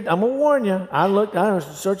just here I'm going to warn you. I was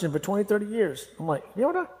searching for 20, 30 years. I'm like, you know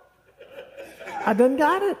what? I done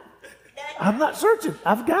got it. I'm not searching.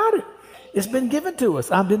 I've got it. It's been given to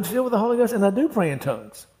us. I've been filled with the Holy Ghost, and I do pray in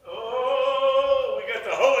tongues. Oh, we got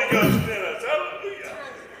the Holy Ghost in us. Hallelujah.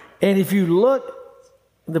 And if you look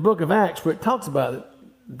in the book of Acts where it talks about it,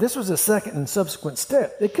 this was a second and subsequent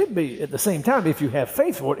step. It could be at the same time if you have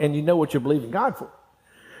faith for it and you know what you're believing God for.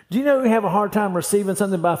 Do you know you have a hard time receiving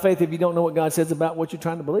something by faith if you don't know what God says about what you're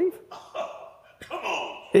trying to believe? Come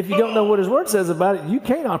on. If you don't know what his word says about it, you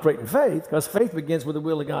can't operate in faith because faith begins with the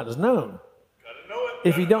will of God is known. Gotta know it.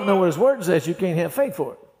 If you don't know what his word says, you can't have faith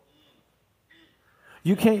for it.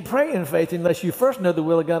 You can't pray in faith unless you first know the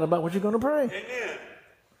will of God about what you're going to pray. Amen.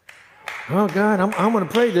 Oh, God, I'm going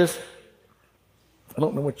to pray this. I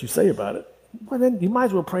don't know what you say about it. Well, then you might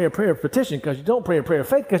as well pray a prayer of petition because you don't pray a prayer of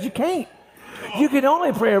faith because you can't. You can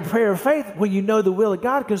only pray a prayer of faith when you know the will of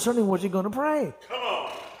God concerning what you're going to pray. Come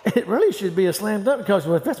on. It really should be a slam dunk because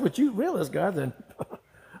if that's what you realize, God, then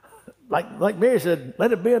like Mary said,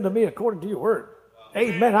 let it be unto me according to your word.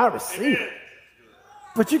 Amen. I receive it.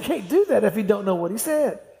 But you can't do that if you don't know what he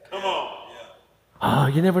said. Come on. Oh,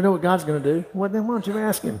 you never know what God's going to do. Well, then why don't you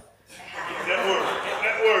ask him?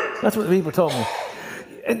 That word. That's what the people told me.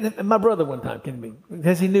 And my brother one time came to me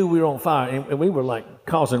because he knew we were on fire and we were like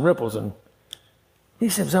causing ripples. And he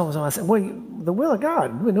said, so and so. I said, well, the will of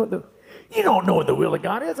God. We know you don't know what the will of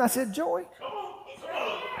God is. I said, Joey,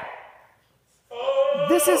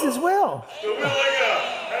 this is his will. The will of God.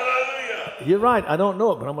 Hallelujah. You're right. I don't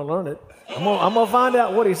know it, but I'm going to learn it. I'm going to find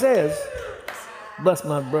out what he says. Bless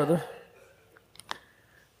my brother.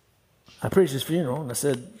 I preached his funeral, and I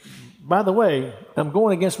said, by the way, I'm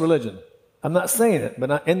going against religion. I'm not saying it,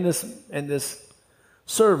 but in this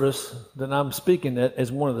service that I'm speaking at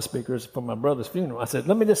as one of the speakers for my brother's funeral, I said,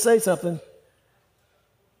 let me just say something.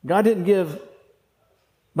 God didn't give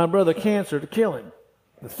my brother cancer to kill him.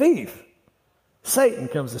 The thief, Satan,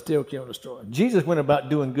 comes to steal, kill, and destroy. Jesus went about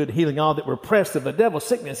doing good, healing all that were oppressed of the devil.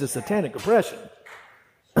 Sickness is satanic oppression.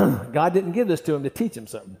 God didn't give this to him to teach him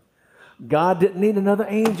something. God didn't need another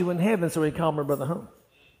angel in heaven, so he called my brother home.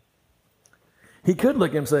 He could look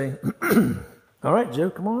at him and say, all right, Joe,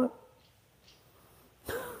 come on up.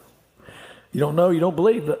 You don't know, you don't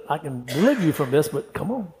believe that I can deliver you from this, but come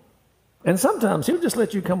on. And sometimes he'll just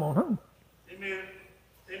let you come on home. Amen.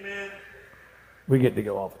 Amen. We get to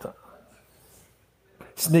go all the time.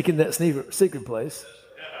 Sneak in that secret place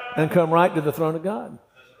and come right to the throne of God.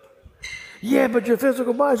 Yeah, but your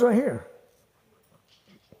physical body's right here.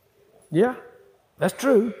 Yeah, that's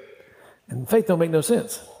true. And faith don't make no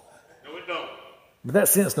sense. No, it don't. But that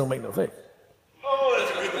sense don't make no faith. Oh,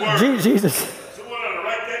 that's a good word. Jesus. Someone ought to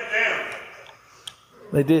write that down.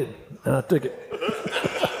 They did, and I took it.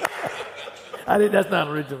 That's not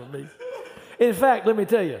original to me. In fact, let me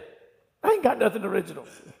tell you, I ain't got nothing original.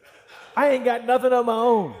 I ain't got nothing of my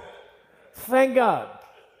own. Thank God.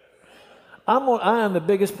 I am the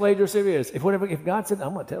biggest plagiarist there is. If God said,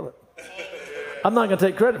 I'm going to tell it. I'm not going to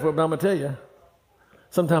take credit for it, but I'm going to tell you.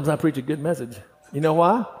 Sometimes I preach a good message. You know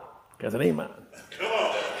why? Because it ain't mine. Come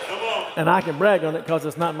on. And I can brag on it because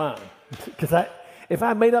it's not mine. Because if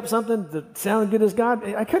I made up something that sounded good as God,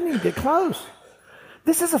 I couldn't even get close.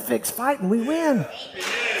 This is a fixed fight, and we win.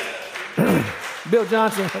 Bill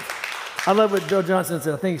Johnson, I love what Bill Johnson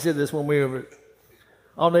said. I think he said this when we were at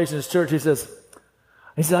All Nations Church. He said,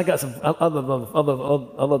 I got some, I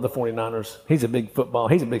love the 49ers. He's a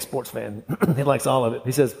big sports fan. He likes all of it.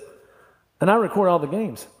 He says, and I record all the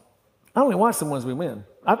games. I only watch the ones we win.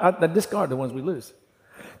 I discard the ones we lose.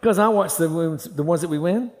 Because I watch the ones that we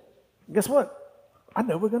win. Guess what? I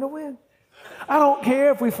know we're going to win. I don't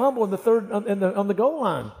care if we fumble in the third on the goal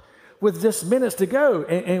line with just minutes to go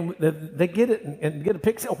and they get it and get a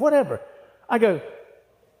pick, whatever. I go, I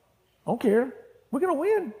don't care. We're going to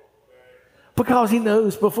win. Because he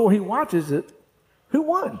knows before he watches it who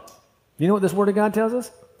won. You know what this Word of God tells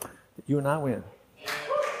us? That you and I win.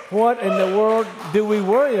 What in the world do we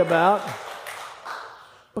worry about?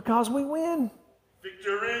 Because we win.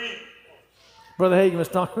 Victory. Brother Hagin was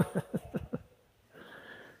talking.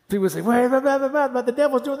 People say, well, but the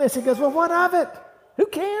devil's doing this. He goes, well, what of it? Who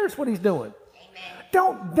cares what he's doing?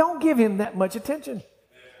 Amen. Don't give him that much attention.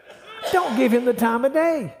 Don't give him the time of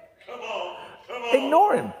day. Come on.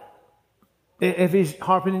 Ignore him. If he's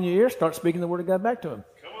harping in your ear, start speaking the Word of God back to him.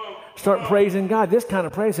 Start praising God. This kind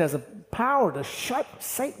of praise has the power to shut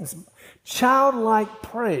Satan's childlike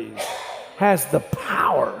praise has the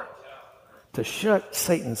power to shut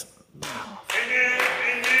Satan's mouth. Amen.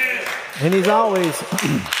 And he's always,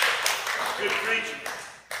 Good preaching.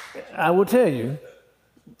 I will tell you,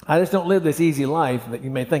 I just don't live this easy life that you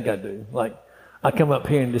may think I do. Like, I come up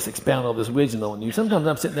here and just expound all this wisdom on you. Sometimes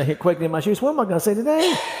I'm sitting there quaking in my shoes. What am I going to say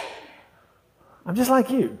today? I'm just like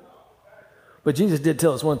you. But Jesus did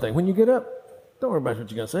tell us one thing. When you get up, don't worry about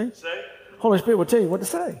what you're going to say. Holy Spirit will tell you what to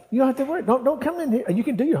say. You don't have to worry. Don't come in here. You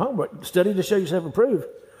can do your homework. Study to show yourself approved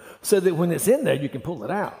so that when it's in there, you can pull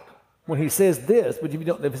it out. When he says this, but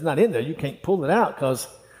if it's not in there, you can't pull it out because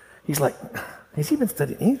he's like, has he been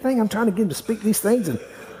studying anything? I'm trying to get him to speak these things. And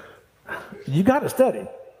you got to study,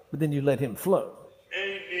 but then you let him flow.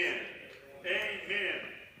 Amen. Amen.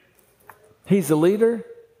 He's the leader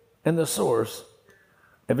and the source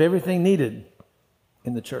of everything needed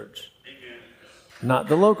in the church. Amen. Not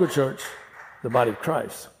the local church, the body of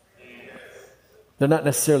Christ. They're not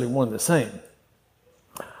necessarily one and the same.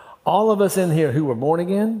 All of us in here who are born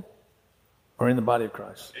again are in the body of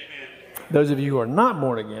Christ. Amen. Those of you who are not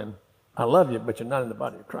born again, I love you, but you're not in the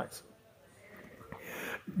body of Christ.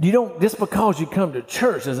 You don't, just because you come to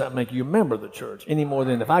church does not make you a member of the church any more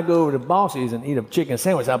than if I go over to Bossy's and eat a chicken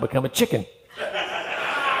sandwich, I become a chicken.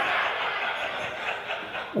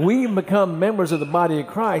 We become members of the body of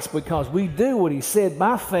Christ because we do what he said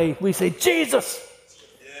by faith. We say, Jesus,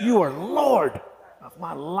 you are Lord of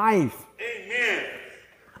my life. Amen.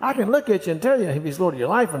 I can look at you and tell you if he's Lord of your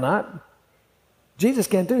life or not. Jesus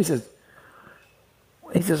can't do it.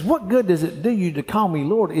 He says, what good does it do you to call me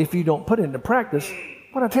Lord if you don't put it into practice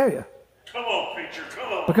what I tell you? Come on, preacher.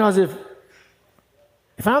 Come on. Because if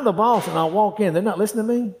I'm the boss and I walk in, they're not listening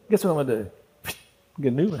to me, guess what I'm going to do?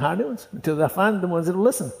 Good news, how doing? Until I find the ones that will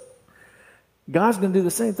listen. God's going to do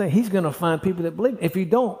the same thing. He's going to find people that believe. If you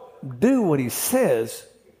don't do what he says,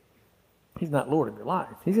 he's not Lord of your life.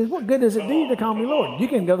 He says, what good does it do you to call me Lord? You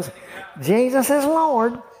can go and say, Jesus is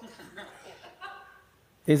Lord.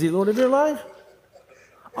 Is he Lord of your life?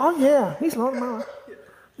 Oh, yeah, he's Lord of my life.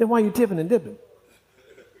 Then why are you tipping and dipping?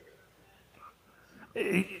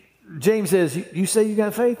 James says, you say you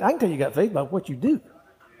got faith? I can tell you got faith by what you do.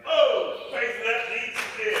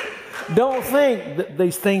 Don't think that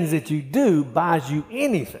these things that you do buys you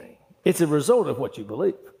anything. It's a result of what you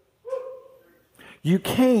believe. You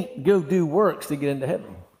can't go do works to get into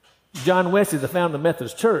heaven. John Wesley, the founder of the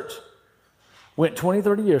Methodist Church, went 20,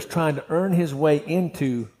 30 years trying to earn his way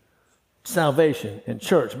into salvation and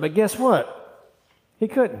church. But guess what? He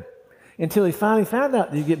couldn't until he finally found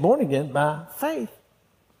out that you get born again by faith.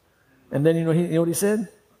 And then you know what he said?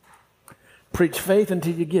 Preach faith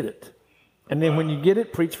until you get it. And then when you get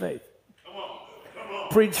it, preach faith.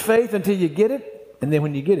 Preach faith until you get it, and then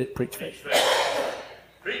when you get it, preach faith.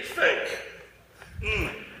 Preach faith.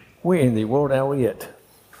 Where in the world are we at?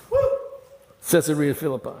 Caesarea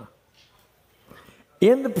Philippi.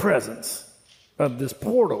 In the presence of this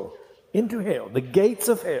portal into hell, the gates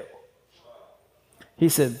of hell. He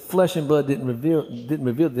said, flesh and blood didn't reveal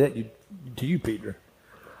that to you, Peter,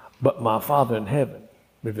 but my Father in heaven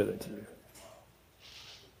revealed it to you.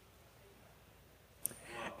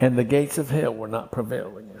 And the gates of hell were not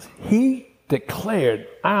prevailing against. He declared,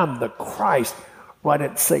 I'm the Christ, right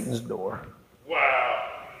at Satan's door. Wow.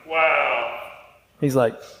 Wow. He's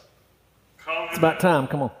like, it's about time.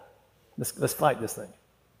 Come on. Let's fight this thing.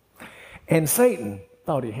 And Satan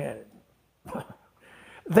thought he had it.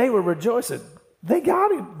 They were rejoicing. They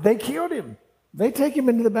got him. They killed him. They take him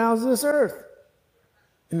into the bowels of this earth.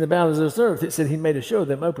 In the bowels of this earth, it said he made a show of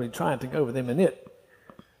them openly, triumphing over them in it.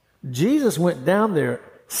 Jesus went down there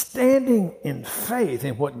standing in faith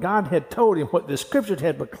in what God had told him, what the scriptures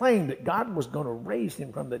had proclaimed, that God was going to raise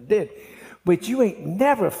him from the dead. But you ain't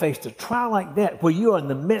never faced a trial like that where you are in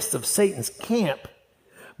the midst of Satan's camp,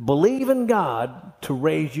 believing God to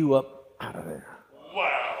raise you up out of there. Wow.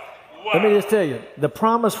 Wow. Let me just tell you, the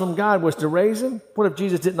promise from God was to raise him. What if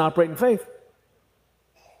Jesus didn't operate in faith?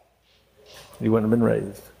 He wouldn't have been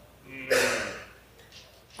raised.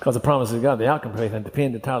 Because the promise of God, the outcome of faith, and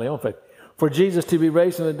depend entirely on faith. For Jesus to be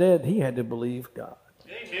raised from the dead, he had to believe God.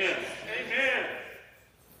 Amen.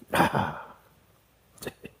 Amen.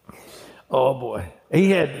 Oh boy.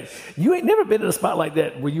 You ain't never been in a spot like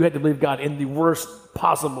that where you had to believe God in the worst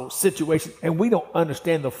possible situation. And we don't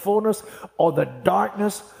understand the fullness or the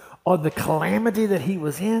darkness or the calamity that he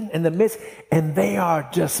was in the midst. And they are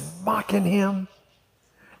just mocking him.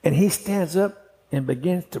 And he stands up and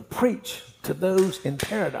begins to preach to those in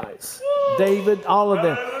paradise. David, all of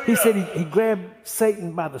them. He said he grabbed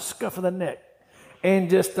Satan by the scuff of the neck and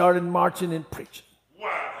just started marching and preaching.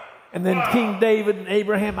 Wow. And then King David and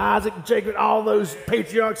Abraham, Isaac, Jacob, all those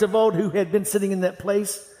patriarchs of old who had been sitting in that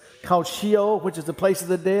place called Sheol, which is the place of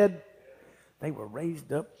the dead, they were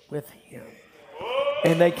raised up with him.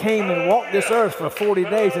 And they came and walked this earth for 40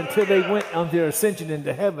 days until they went on their ascension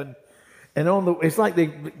into heaven. And it's like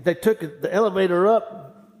they took the elevator up.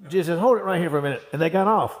 Jesus said, hold it right here for a minute. And they got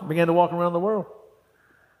off, began to walk around the world.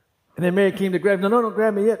 And then Mary came to grab him. No, don't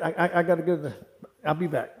grab me yet. I got to go. I'll be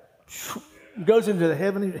back. goes into the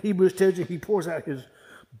heavenly, Hebrews tells you he pours out his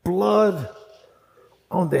blood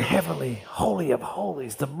on the heavenly, holy of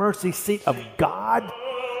holies, the mercy seat of God,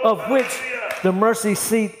 of which the mercy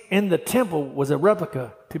seat in the temple was a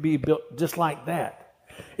replica to be built just like that.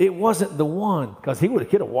 It wasn't the one, because he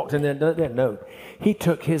could have walked in there and done that. No, he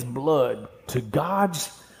took his blood to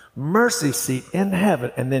God's mercy seat in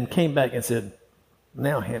heaven and then came back and said,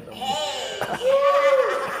 now handle me.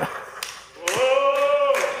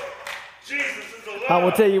 I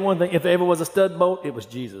will tell you one thing. If there ever was a stud bolt, it was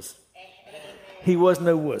Jesus. He was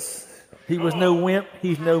no wuss. He was no wimp.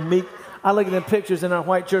 He's no meek. I look at the pictures in our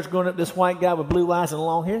white church growing up, this white guy with blue eyes and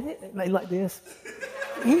long hair. He like this.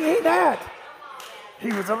 He ain't that.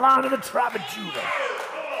 He was a lion of the tribe of Judah.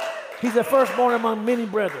 He's the firstborn among many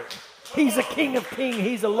brethren. He's the King of kings.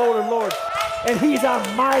 He's the Lord of lords. And he's our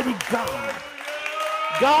mighty God.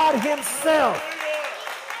 God himself,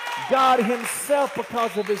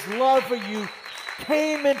 because of his love for you,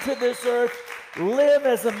 came into this earth, live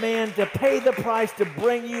as a man to pay the price to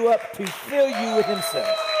bring you up, to fill you with himself.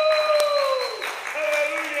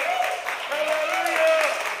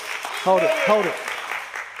 Hold it.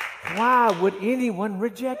 Why would anyone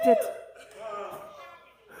reject it?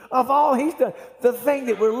 Of all he's done, the thing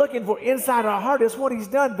that we're looking for inside our heart is what he's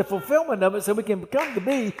done, the fulfillment of it, so we can become to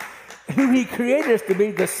be who he created us to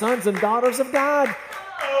be, the sons and daughters of God.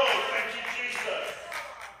 Oh, thank you, Jesus.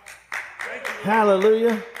 Thank you.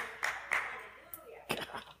 Hallelujah.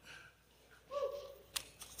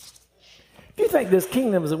 If you think this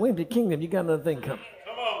kingdom is a wimpy kingdom, you got another thing coming.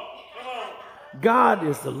 Come on. God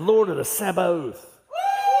is the Lord of the Sabaoth,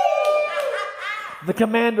 the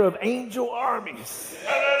commander of angel armies.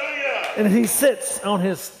 Hallelujah. And he sits on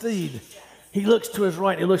his steed. He looks to his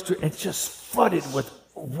right, he looks to, and just flooded with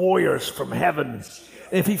warriors from heaven. And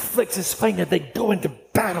if he flicks his finger, they go into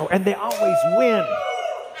battle, and they always win.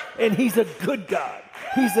 And he's a good God.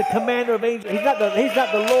 He's the commander of angels. He's not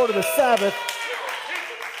the Lord of the Sabbath.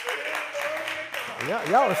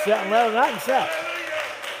 Y'all are shouting louder than I can shout.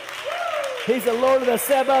 He's the Lord of the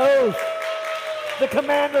Sabaoth, the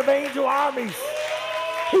commander of angel armies.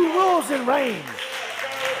 He rules and reigns.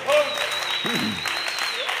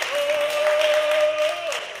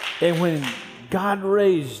 And when God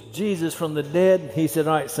raised Jesus from the dead, he said,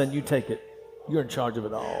 all right, son, you take it. You're in charge of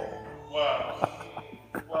it all. Wow.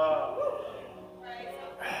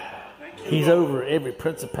 He's over every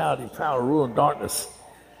principality, power, rule, and darkness.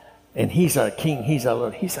 And he's our king. He's our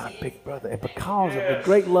Lord. He's our big brother. And because of the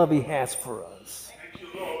great love he has for us,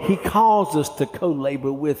 he calls us to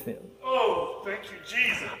co-labor with him. Oh, thank you,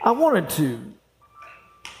 Jesus. I wanted to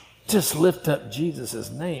just lift up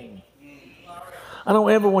Jesus' name. I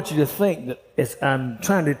don't ever want you to think that as I'm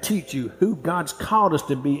trying to teach you who God's called us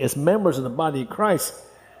to be as members of the body of Christ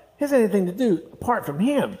has anything to do apart from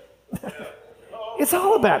him. It's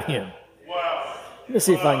all about him. Wow. Let me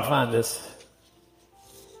see if I can find this.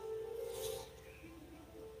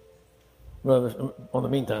 Well,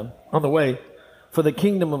 on the way, for the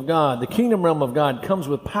kingdom of God, the kingdom realm of God comes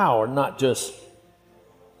with power, not just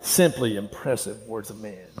simply impressive words of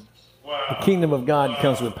man. Wow. The kingdom of God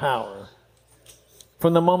comes with power.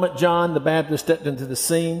 From the moment John the Baptist stepped into the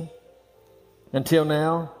scene until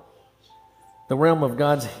now, the realm of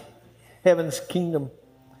God's heaven's kingdom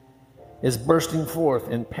is bursting forth,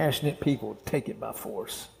 and passionate people take it by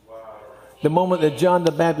force. Wow. The moment that John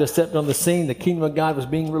the Baptist stepped on the scene, the kingdom of God was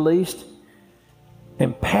being released,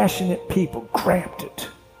 and passionate people grabbed it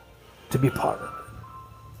to be part of it.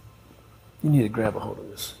 You need to grab a hold of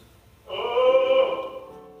this.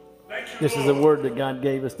 Oh, thank you, This is a word that God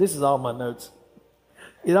gave us. This is all my notes.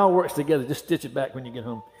 It all works together. Just stitch it back when you get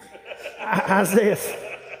home. Isaiah.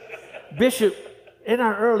 Bishop, in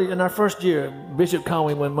our first year, Bishop called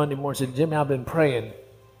me one Monday morning and said, Jimmy, I've been praying.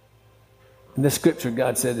 And this scripture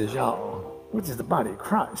God said is y'all, which is the body of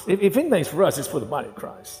Christ. If anything's for us, it's for the body of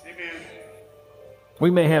Christ. Amen.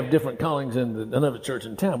 We may have different callings in another church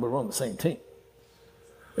in town, but we're on the same team.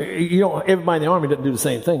 Everybody in the army doesn't do the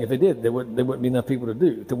same thing. If they did, there wouldn't be enough people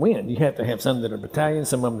to win. You have to have some that are battalions,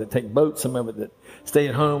 some of them that take boats, some of it that stay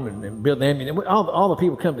at home and build the ammunition. All the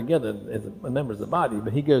people come together as members of the body.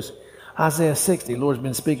 But he goes, Isaiah 60, the Lord's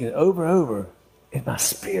been speaking over and over in my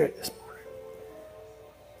spirit this morning.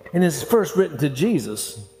 And it's first written to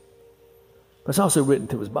Jesus, but it's also written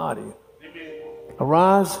to his body. Amen.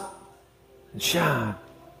 Arise and shine,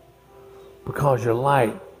 because your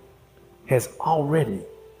light has already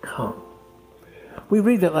come. We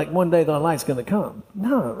read that like one day the light's going to come.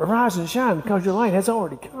 No, arise and shine because your light has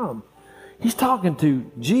already come. He's talking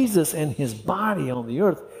to Jesus and his body on the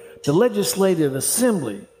earth, the legislative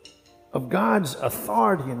assembly of God's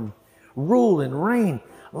authority and rule and reign.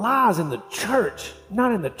 lies in the church,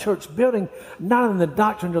 not in the church building, not in the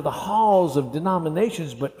doctrine of the halls of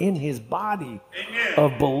denominations, but in his body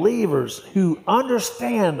of believers who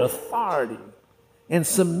understand authority and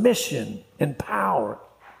submission and power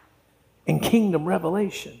and kingdom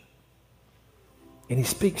revelation. And he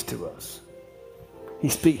speaks to us.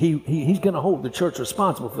 He's going to hold the church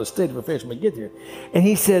responsible for the state of affairs when we get there. And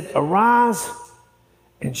he said, arise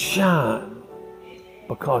and shine,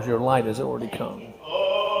 because your light has already come.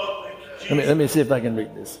 Let me see if I can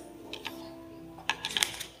read this.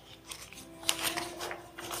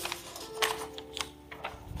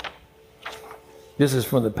 This is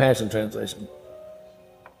from the Passion Translation.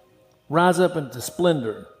 Rise up into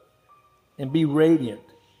splendor and be radiant,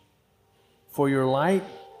 for your light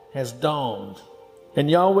has dawned, and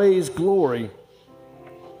Yahweh's glory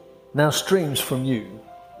now streams from you.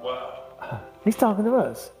 Wow. He's talking to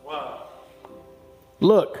us. Wow.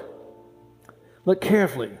 Look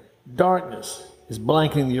carefully. Darkness is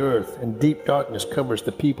blanketing the earth, and deep darkness covers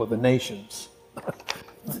the people, the nations.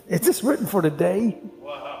 Is this written for today?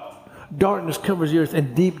 Wow. Darkness covers the earth,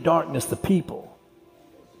 and deep darkness the people.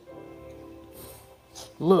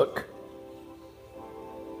 Look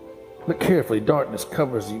carefully. Darkness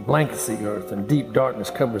blankets the earth, and deep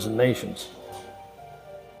darkness covers the nations.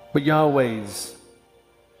 But Yahweh's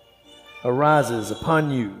arises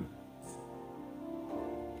upon you,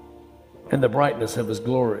 and the brightness of his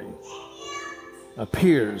glory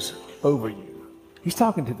appears over you. He's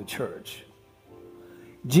talking to the church.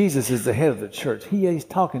 Jesus is the head of the church. He's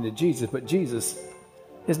talking to Jesus, but Jesus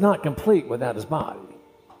is not complete without his body.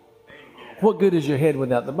 What good is your head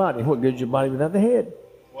without the body? What good is your body without the head?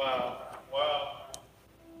 Wow. Wow.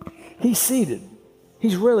 He's seated.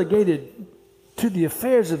 He's relegated to the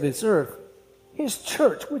affairs of this earth, his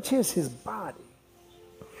church, which is his body.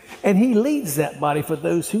 And he leads that body for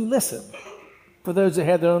those who listen. For those that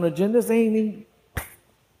have their own agendas, they ain't even...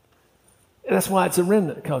 That's why it's a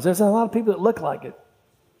remnant, because there's a lot of people that look like it.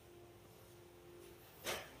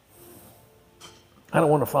 I don't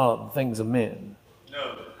want to follow the things of men.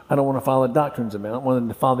 No. I don't want to follow the doctrines of men. I don't want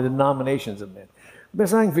to follow the denominations of men. The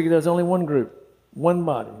best I can figure, there's only one group, one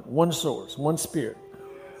body, one source, one spirit,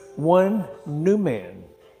 one new man.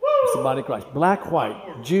 It's the body of Christ. Black,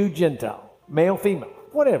 white, Jew, Gentile, male, female,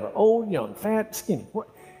 whatever, old, young, fat, skinny,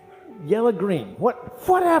 yellow, green,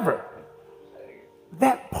 whatever.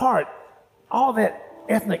 That part, all that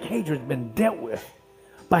ethnic hatred has been dealt with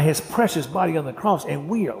by his precious body on the cross, and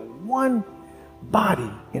we are one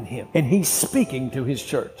body in him. And he's speaking to his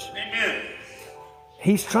church. Amen.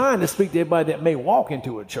 He's trying to speak to everybody that may walk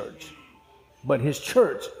into a church, but his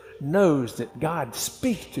church knows that God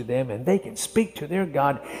speaks to them, and they can speak to their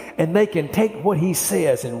God, and they can take what he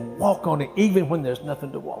says and walk on it even when there's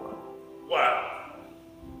nothing to walk on. Wow.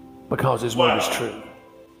 Because his word is true.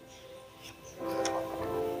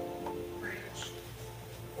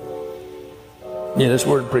 Yeah, this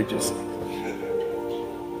word preaches.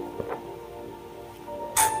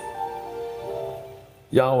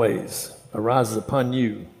 Yahweh's arises upon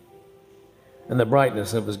you, and the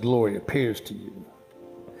brightness of his glory appears to you.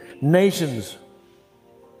 Nations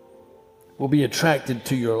will be attracted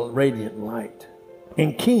to your radiant light,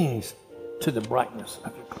 and kings to the brightness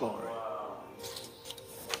of your glory.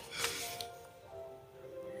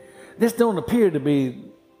 This don't appear to be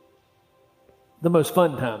the most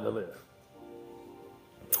fun time to live.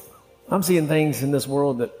 I'm seeing things in this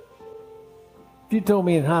world that if you told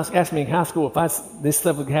me asked me in high school if this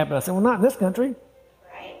stuff would happen, I said, well, not in this country.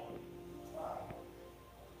 Right.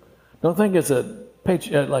 Don't think it's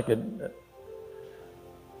like a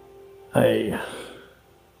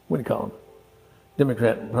what do you call them?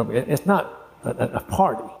 Democrat, Republican. It's not a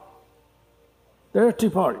party. There are two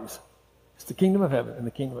parties. It's the kingdom of heaven and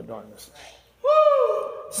the kingdom of darkness.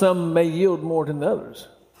 Woo! Some may yield more than the others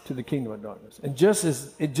to the kingdom of darkness. And just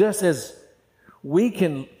as we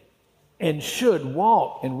can and should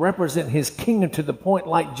walk and represent his kingdom to the point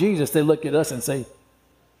like Jesus, they look at us and say,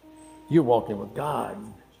 you're walking with God.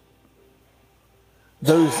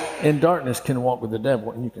 Those in darkness can walk with the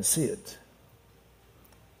devil, and you can see it.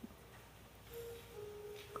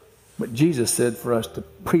 But Jesus said for us to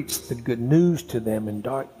preach the good news to them in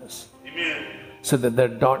darkness. Amen. So that their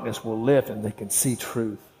darkness will lift and they can see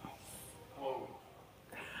truth.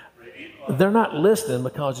 They're not listening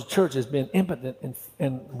because the church has been impotent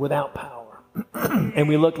and without power. And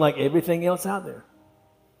we look like everything else out there.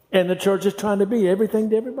 And the church is trying to be everything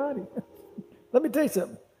to everybody. Let me tell you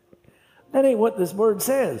something. That ain't what this word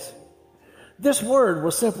says. This word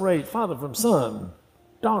will separate father from son,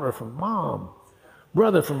 daughter from mom,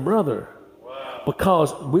 brother from brother. Wow.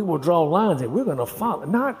 Because we will draw lines and we're going to follow.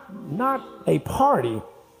 Not a party,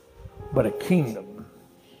 but a kingdom.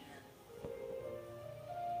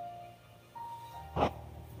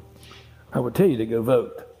 I would tell you to go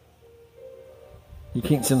vote. You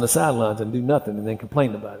can't sit on the sidelines and do nothing and then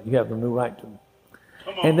complain about it. You have no right to.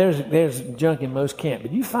 And there's junk in most camp.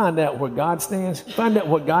 But you find out where God stands, find out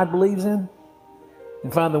what God believes in,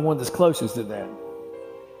 and find the one that's closest to that.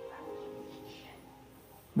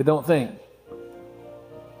 But don't think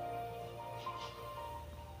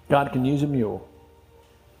God can use a mule.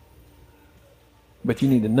 But you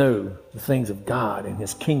need to know the things of God and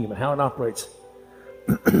his kingdom and how it operates.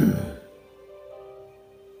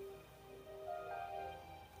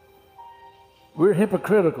 We're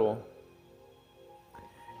hypocritical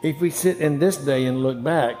if we sit in this day and look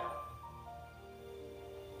back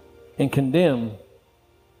and condemn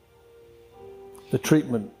the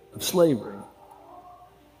treatment of slavery,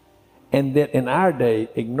 and that in our day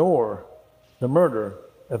ignore the murder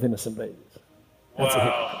of innocent babies. That's a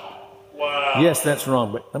hypocrite. Wow. Yes, that's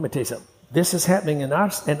wrong, but let me tell you something. This is happening in our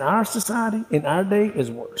society, in our day, is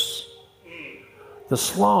worse. The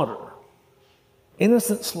slaughter,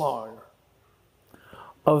 innocent slaughter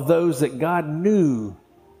of those that God knew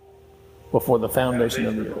before the foundation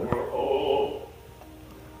of the earth.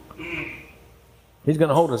 He's going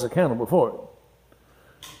to hold us accountable for it.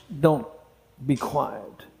 Don't be quiet.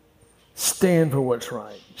 Stand for what's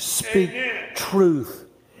right. Speak truth,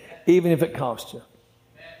 even if it costs you.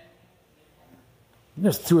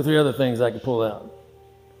 There's 2 or 3 other things I could pull out.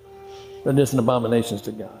 But there's abominations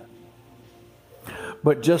to God.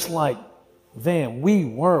 But just like them, we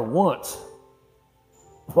were once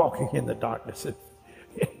walking in the darkness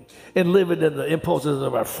and living in the impulses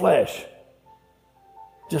of our flesh.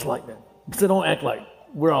 Just like that. So don't act like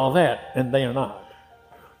we're all that and they are not.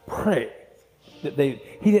 Pray that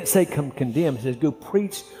he didn't say come condemn. He says go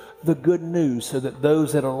preach the good news so that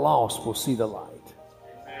those that are lost will see the light.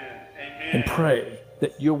 Amen. And pray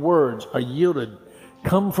that your words are yielded,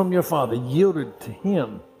 come from your Father, yielded to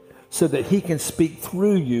him so that he can speak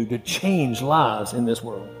through you to change lives in this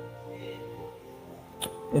world.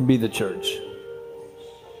 And be the church.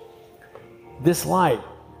 This light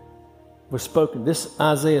was spoken, this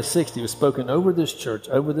Isaiah 60 was spoken over this church,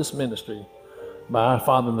 over this ministry by our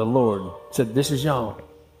Father in the Lord. It said, this is y'all.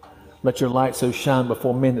 Let your light so shine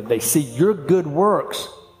before men that they see your good works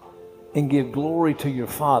and give glory to your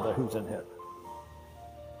Father who's in heaven.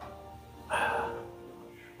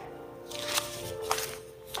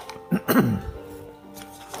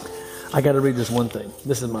 I got to read this one thing.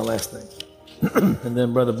 This is my last thing. And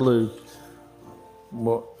then Brother Blue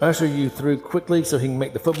will usher you through quickly so he can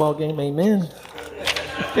make the football game. Amen.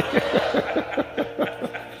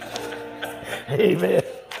 Amen.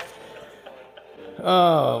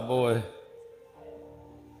 Oh, boy.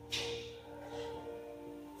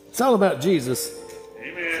 It's all about Jesus.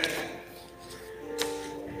 Amen.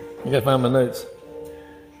 I got to find my notes.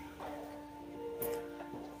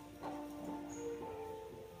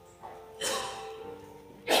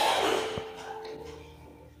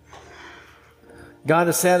 God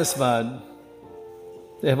is satisfied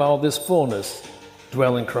to have all this fullness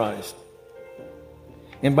dwell in Christ.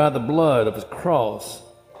 And by the blood of his cross,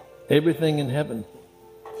 everything in heaven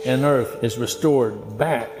and earth is restored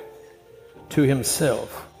back to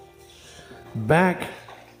himself, back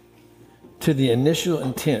to the initial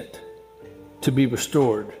intent to be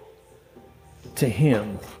restored to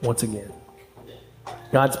him once again.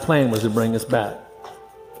 God's plan was to bring us back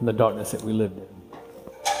from the darkness that we lived in.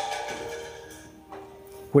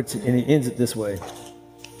 And he ends it this way.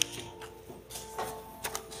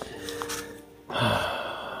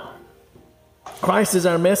 Christ is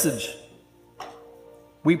our message.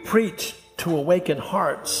 We preach to awaken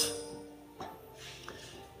hearts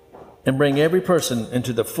and bring every person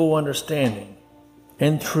into the full understanding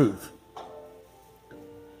and truth.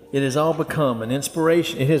 It has all become an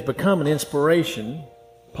inspiration. It has become an inspiration,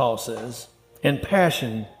 Paul says, and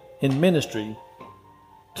passion in ministry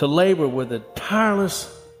to labor with a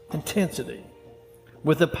tireless intensity,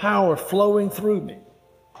 with the power flowing through me,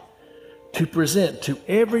 to present to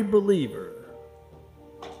every believer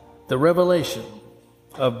the revelation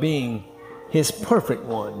of being his perfect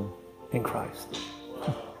one in Christ.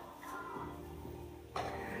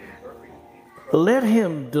 Let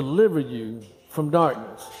him deliver you from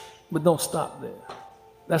darkness, but don't stop there.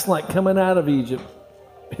 That's like coming out of Egypt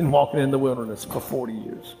and walking in the wilderness for 40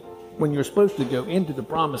 years. When you're supposed to go into the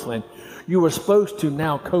promised land, you were supposed to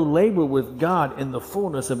now co-labor with God in the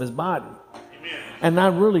fullness of his body. Amen. And I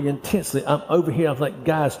really intensely, I'm over here, I'm like,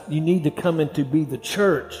 guys, you need to come in to be the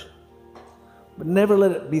church. But never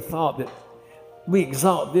let it be thought that we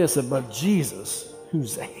exalt this above Jesus,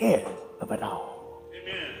 who's the head of it all.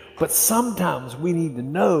 Amen. But sometimes we need to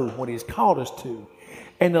know what he's called us to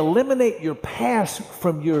and eliminate your past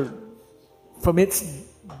from its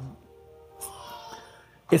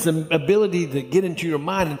ability to get into your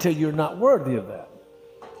mind until you're not worthy of that.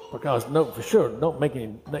 Because no, for sure, don't make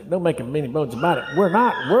many bones about it. We're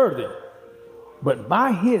not worthy. But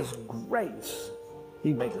by his grace,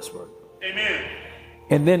 he made us worthy. Amen.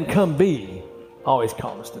 And then come be all he's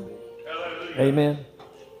called us to be. Hallelujah. Amen.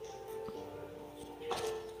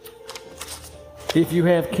 If you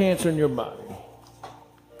have cancer in your body,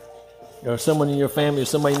 or someone in your family or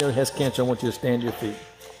somebody you know has cancer, I want you to stand to your feet.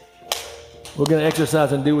 We're going to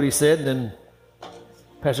exercise and do what he said, and then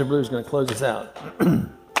Pastor Blue is going to close us out.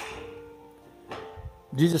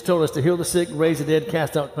 Jesus told us to heal the sick, raise the dead,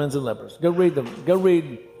 cast out, cleanse the lepers. Go read the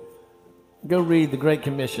Great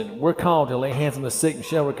Commission. We're called to lay hands on the sick and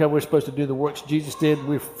shall recover. We're supposed to do the works Jesus did.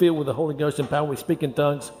 We're filled with the Holy Ghost and power. We speak in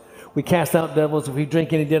tongues. We cast out devils. If we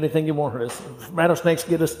drink any deadly thing, it won't hurt us. If rattlesnakes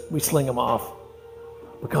get us, we sling them off.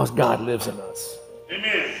 Because God lives in us.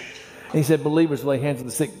 Amen. And he said, believers lay hands on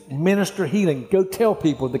the sick. Minister healing. Go tell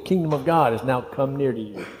people the kingdom of God has now come near to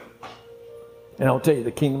you. And I'll tell you,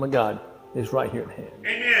 the kingdom of God is right here at hand.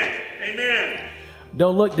 Amen. Amen.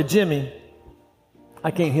 Don't look to Jimmy.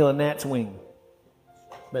 I can't heal a gnat's wing.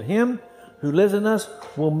 But him who lives in us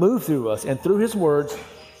will move through us and through his words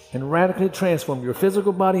and radically transform your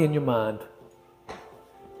physical body and your mind.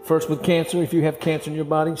 First with cancer, if you have cancer in your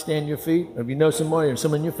body, stand on your feet. Or if you know somebody or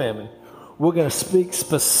someone in your family, we're going to speak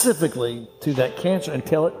specifically to that cancer and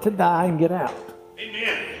tell it to die and get out.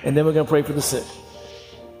 Amen. And then we're going to pray for the sick.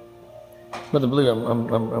 Brother Blue,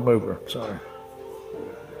 I'm over. Sorry.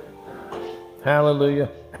 Hallelujah.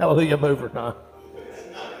 Hallelujah, I'm over now.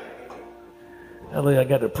 Hallelujah, I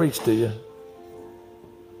got to preach to you.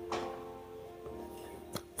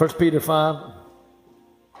 1 Peter 5,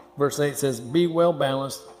 verse 8 says, be well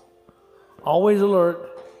balanced, always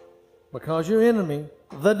alert, because your enemy,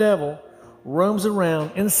 the devil, roams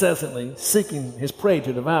around incessantly seeking his prey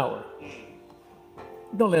to devour.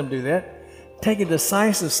 Don't let him do that. Take a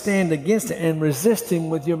decisive stand against it and resist him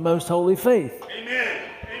with your most holy faith. Amen.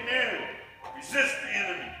 Amen. Resist the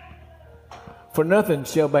enemy. For nothing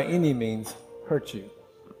shall by any means hurt you.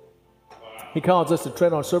 He calls us to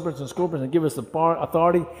tread on serpents and scorpions and give us the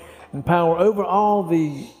authority and power over all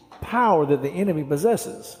the power that the enemy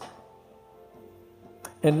possesses.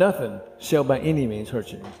 And nothing shall by any means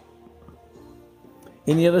hurt you.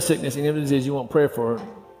 Any other sickness, any other disease you want prayer for,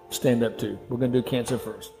 stand up to. We're going to do cancer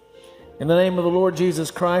first. In the name of the Lord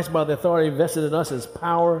Jesus Christ, by the authority vested in us, his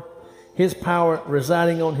power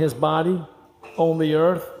residing on his body, on the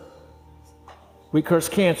earth, we curse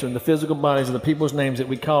cancer in the physical bodies of the people's names that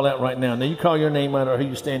we call out right now. Now you call your name out or who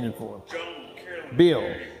you're standing for. John, Carolyn, Bill,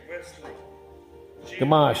 Mary, Wesley,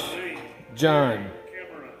 Gamash, Lee, John,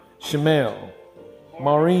 Cameron, Shamel,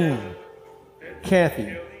 Maureen, Kathy,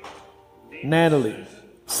 Kelly, Natalie,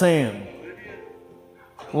 Sam,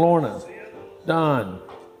 Lorna, Don,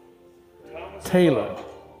 Taylor,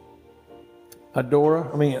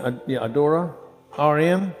 Adora,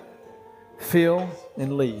 RM, Phil,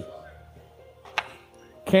 and Lee.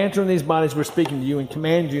 Cancer in these bodies, we're speaking to you and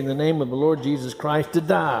command you in the name of the Lord Jesus Christ to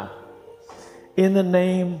die. In the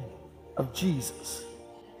name of Jesus.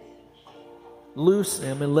 Loose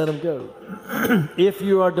them and let them go. If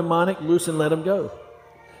you are demonic, loose and let them go.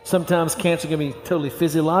 Sometimes cancer can be totally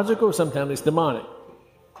physiological, sometimes it's demonic.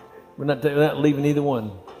 We're not leaving either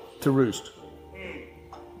one to roost.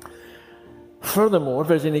 Furthermore, if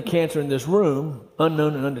there's any cancer in this room,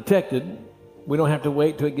 unknown and undetected, we don't have to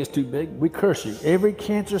wait till it gets too big. We curse you. Every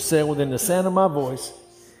cancer cell within the sound of my voice,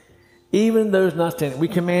 even those not standing, we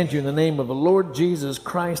command you in the name of the Lord Jesus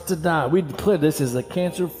Christ to die. We declare this is a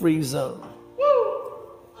cancer-free zone.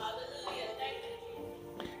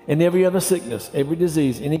 And every other sickness, every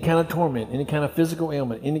disease, any kind of torment, any kind of physical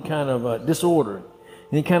ailment, any kind of disorder,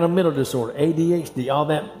 any kind of mental disorder, ADHD, all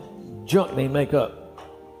that junk they make up,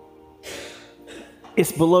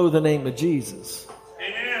 it's below the name of Jesus.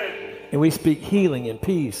 Amen. And we speak healing and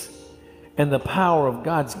peace and the power of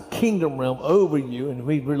God's kingdom realm over you. And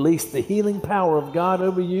we release the healing power of God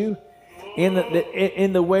over you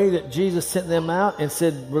in the way that Jesus sent them out and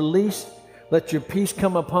said, release, let your peace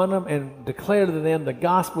come upon them and declare to them the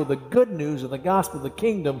gospel, the good news of the gospel of the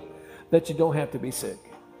kingdom, that you don't have to be sick.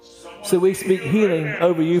 So we speak healing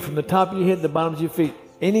over you from the top of your head to the bottom of your feet.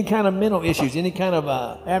 Any kind of mental issues, any kind of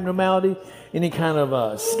abnormality, any kind of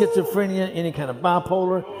schizophrenia, any kind of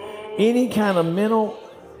bipolar, any kind of mental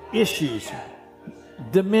issues,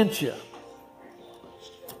 dementia,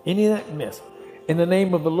 any of that mess. In the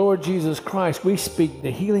name of the Lord Jesus Christ, we speak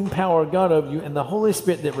the healing power of God over you, and the Holy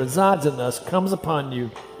Spirit that resides in us comes upon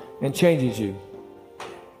you and changes you.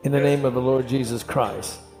 In the name of the Lord Jesus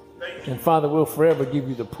Christ. And Father, we'll forever give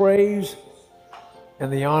you the praise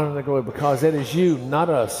and the honor and the glory, because that is you, not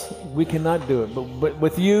us. We cannot do it. But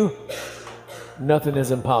with you, nothing is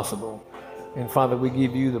impossible. And Father, we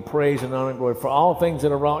give you the praise and honor and glory for all things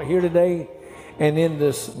that are wrought here today and in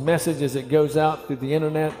this message as it goes out through the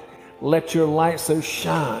internet. Let your light so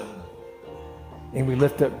shine. And we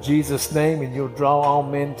lift up Jesus' name, and you'll draw all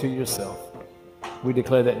men to yourself. We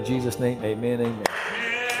declare that in Jesus' name. Amen, amen.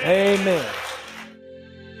 Amen.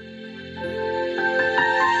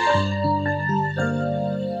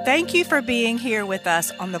 Thank you for being here with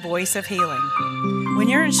us on The Voice of Healing. When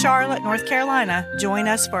you're in Charlotte, North Carolina, join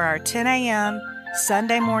us for our 10 a.m.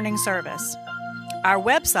 Sunday morning service. Our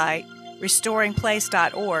website,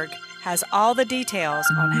 restoringplace.org, has all the details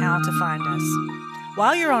on how to find us.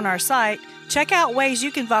 While you're on our site, check out ways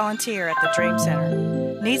you can volunteer at the Dream Center.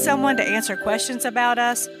 Need someone to answer questions about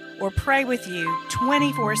us or pray with you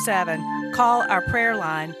 24/7? Call our prayer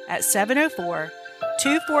line at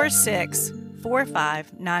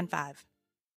 704-246-4595.